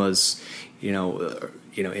stigmas, in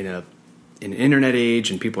an internet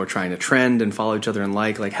age, and people are trying to trend and follow each other and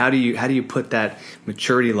like how do you put that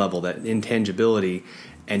maturity level, that intangibility,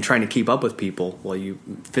 and trying to keep up with people while you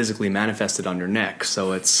physically manifest it on your neck.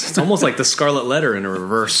 So it's almost like the Scarlet Letter in a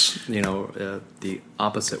reverse, the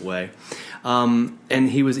opposite way. And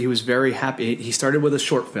he was very happy. He started with a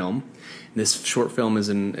short film. This short film is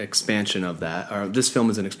an expansion of that, or this film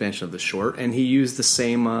is an expansion of the short. And he used the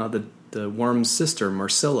same, the Worm's sister,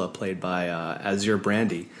 Marcilla, played by Azure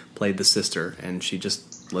Brandy, played the sister, and she just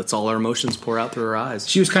lets all her emotions pour out through her eyes.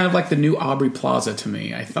 She was kind of like the new Aubrey Plaza to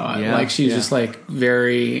me, I thought. Yeah, like she was just like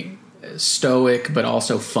very stoic, but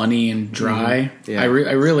also funny and dry. Mm-hmm. Yeah. I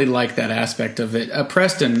really like that aspect of it.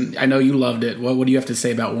 Preston, I know you loved it. What do you have to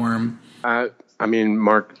say about Worm? I mean,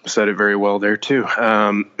 Mark said it very well there too.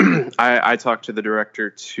 I talked to the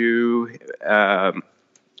director too,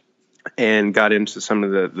 and got into some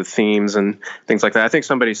of the themes and things like that. I think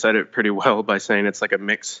somebody said it pretty well by saying it's like a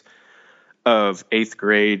mix of 8th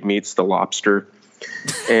grade meets The Lobster.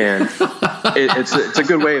 And it's a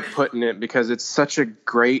good way of putting it, because it's such a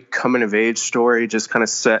great coming of age story, just kind of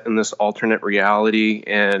set in this alternate reality.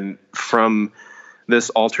 And from this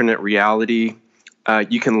alternate reality,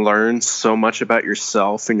 you can learn so much about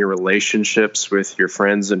yourself and your relationships with your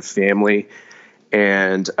friends and family.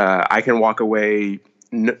 And I can walk away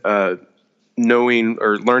knowing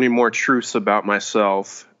or learning more truths about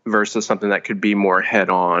myself versus something that could be more head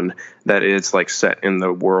on, that is like set in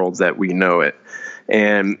the world that we know it.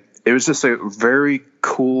 And it was just a very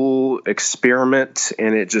cool experiment,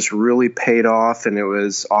 and it just really paid off. And it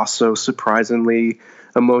was also surprisingly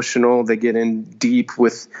emotional. They get in deep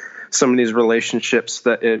with some of these relationships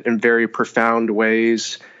that in very profound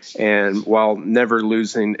ways, and while never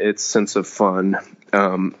losing its sense of fun.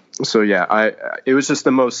 So yeah, it was just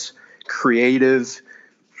the most creative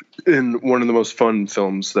and one of the most fun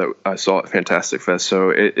films that I saw at Fantastic Fest.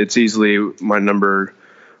 So it's easily my number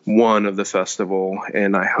one of the festival,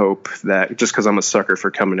 and I hope that, just because I'm a sucker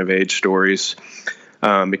for coming of age stories,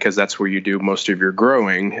 because that's where you do most of your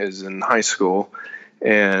growing, is in high school.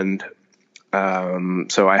 And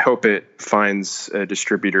so I hope it finds a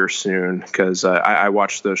distributor soon, because I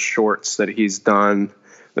watched the shorts that he's done,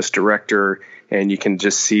 this director, and you can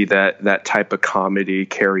just see that type of comedy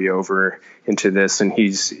carry over into this. And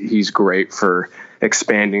he's great for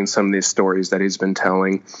expanding some of these stories that he's been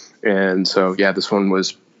telling. And so, yeah, this one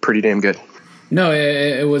was pretty damn good. No,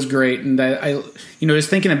 it was great. And I just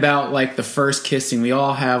thinking about like the first kissing, we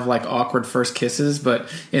all have like awkward first kisses, but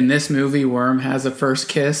in this movie, Worm has a first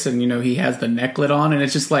kiss, and he has the necklet on, and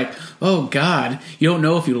it's just like, oh God, you don't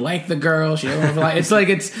know if you like the girl. You don't know if you like,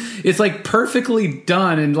 it's like perfectly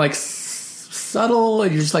done and like subtle,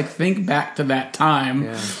 and you just like think back to that time.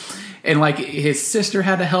 Yeah. And like his sister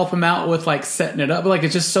had to help him out with like setting it up. Like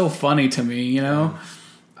it's just so funny to me, I don't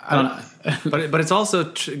know. but it's also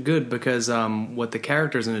good because what the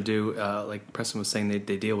character's going to do, like Preston was saying,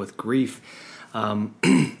 they deal with grief.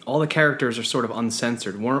 All the characters are sort of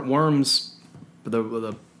uncensored. Worm's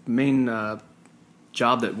the main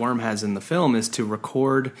job that Worm has in the film is to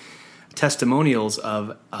record testimonials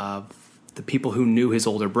of the people who knew his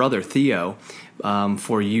older brother Theo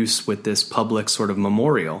for use with this public sort of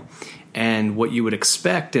memorial. And what you would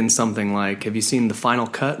expect in something like, have you seen The Final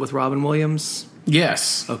Cut with Robin Williams?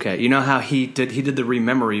 Yes. Okay. You know how he did the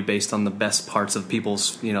rememory based on the best parts of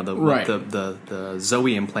people's, the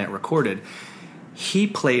Zoe implant recorded. He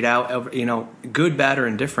played out, good, bad, or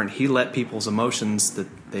indifferent. He let people's emotions that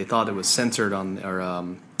they thought it was censored on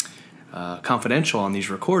or confidential on these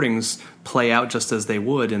recordings play out just as they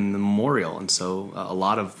would in the memorial. And so a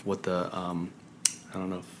lot of what the I don't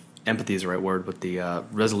know if empathy is the right word, but the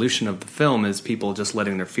resolution of the film is people just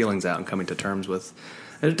letting their feelings out and coming to terms with.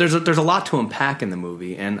 There's a lot to unpack in the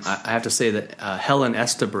movie, and I have to say that Helen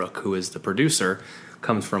Estabrook, who is the producer,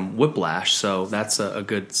 comes from Whiplash, so that's a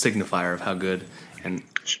good signifier of how good. And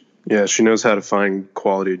yeah, she knows how to find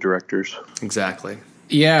quality directors. Exactly.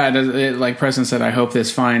 Yeah, like Preston said, I hope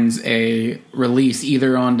this finds a release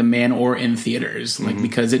either on demand or in theaters,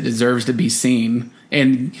 because it deserves to be seen,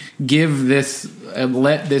 and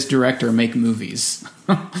let this director make movies.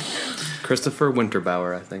 Christopher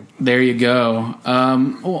Winterbauer, I think. There you go.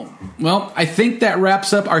 Well, I think that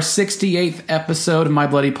wraps up our 68th episode of My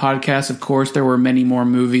Bloody Podcast. Of course, there were many more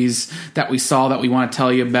movies that we saw that we want to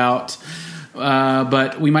tell you about.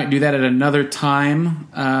 But we might do that at another time,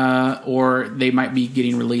 or they might be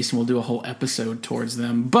getting released and we'll do a whole episode towards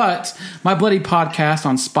them. But My Bloody Podcast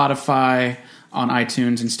on Spotify, on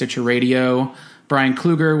iTunes, and Stitcher Radio. Brian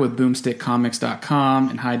Kluger with boomstickcomics.com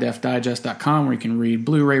and highdefdigest.com, where you can read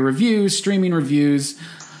Blu-ray reviews, streaming reviews,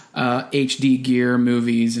 HD gear,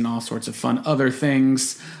 movies, and all sorts of fun other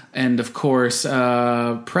things. And, of course,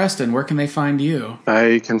 Preston, where can they find you?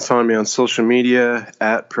 You can find me on social media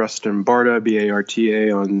at Preston Barta,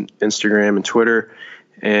 Barta, on Instagram and Twitter.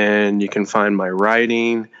 And you can find my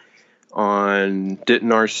writing on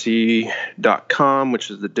DentonRC.com,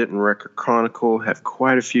 which is the Denton Record Chronicle. Have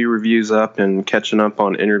quite a few reviews up and catching up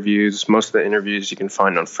on interviews. Most of the interviews you can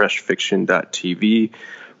find on freshfiction.tv,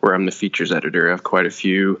 where I'm the features editor. I have quite a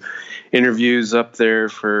few interviews up there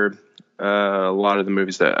for a lot of the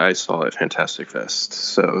movies that I saw at Fantastic Fest.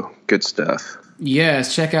 So good stuff.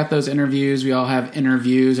 Yes, check out those interviews. We all have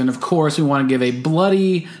interviews. And, of course, we want to give a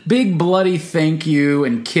big bloody thank you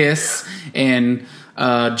and kiss and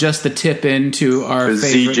just the tip in to our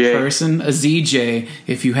favorite person, a ZJ,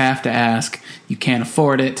 if you have to ask. You can't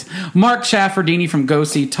afford it. Mark Chaffardini from Go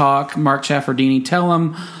See Talk. Mark Chaffardini, tell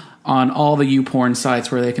them on all the YouPorn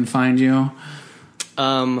sites where they can find you.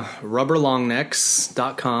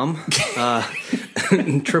 Rubberlongnecks.com,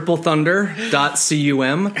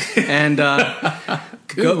 triplethunder.cum,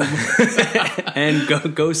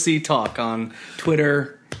 and go see talk on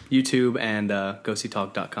Twitter, YouTube, and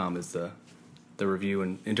goseetalk.com is the review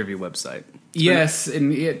and interview website. Yes,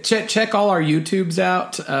 and check all our YouTubes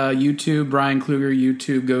out. YouTube, Brian Kluger,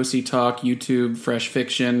 YouTube, Go See Talk, YouTube, Fresh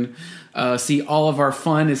Fiction. See all of our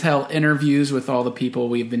fun as hell interviews with all the people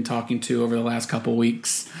we've been talking to over the last couple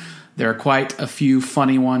weeks. There are quite a few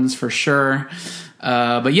funny ones for sure.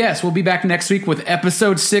 But yes, we'll be back next week with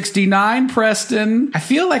episode 69, Preston. I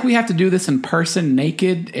feel like we have to do this in person,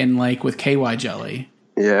 naked, and like with KY jelly.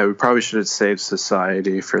 Yeah, we probably should have saved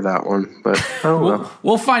Society for that one, but I don't know.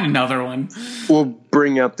 We'll find another one. We'll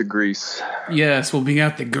bring out the grease. Yes, we'll bring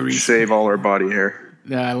out the grease. Save all our body hair.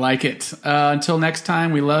 I like it. Until next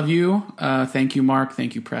time, we love you. Thank you, Mark.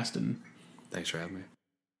 Thank you, Preston. Thanks for having me.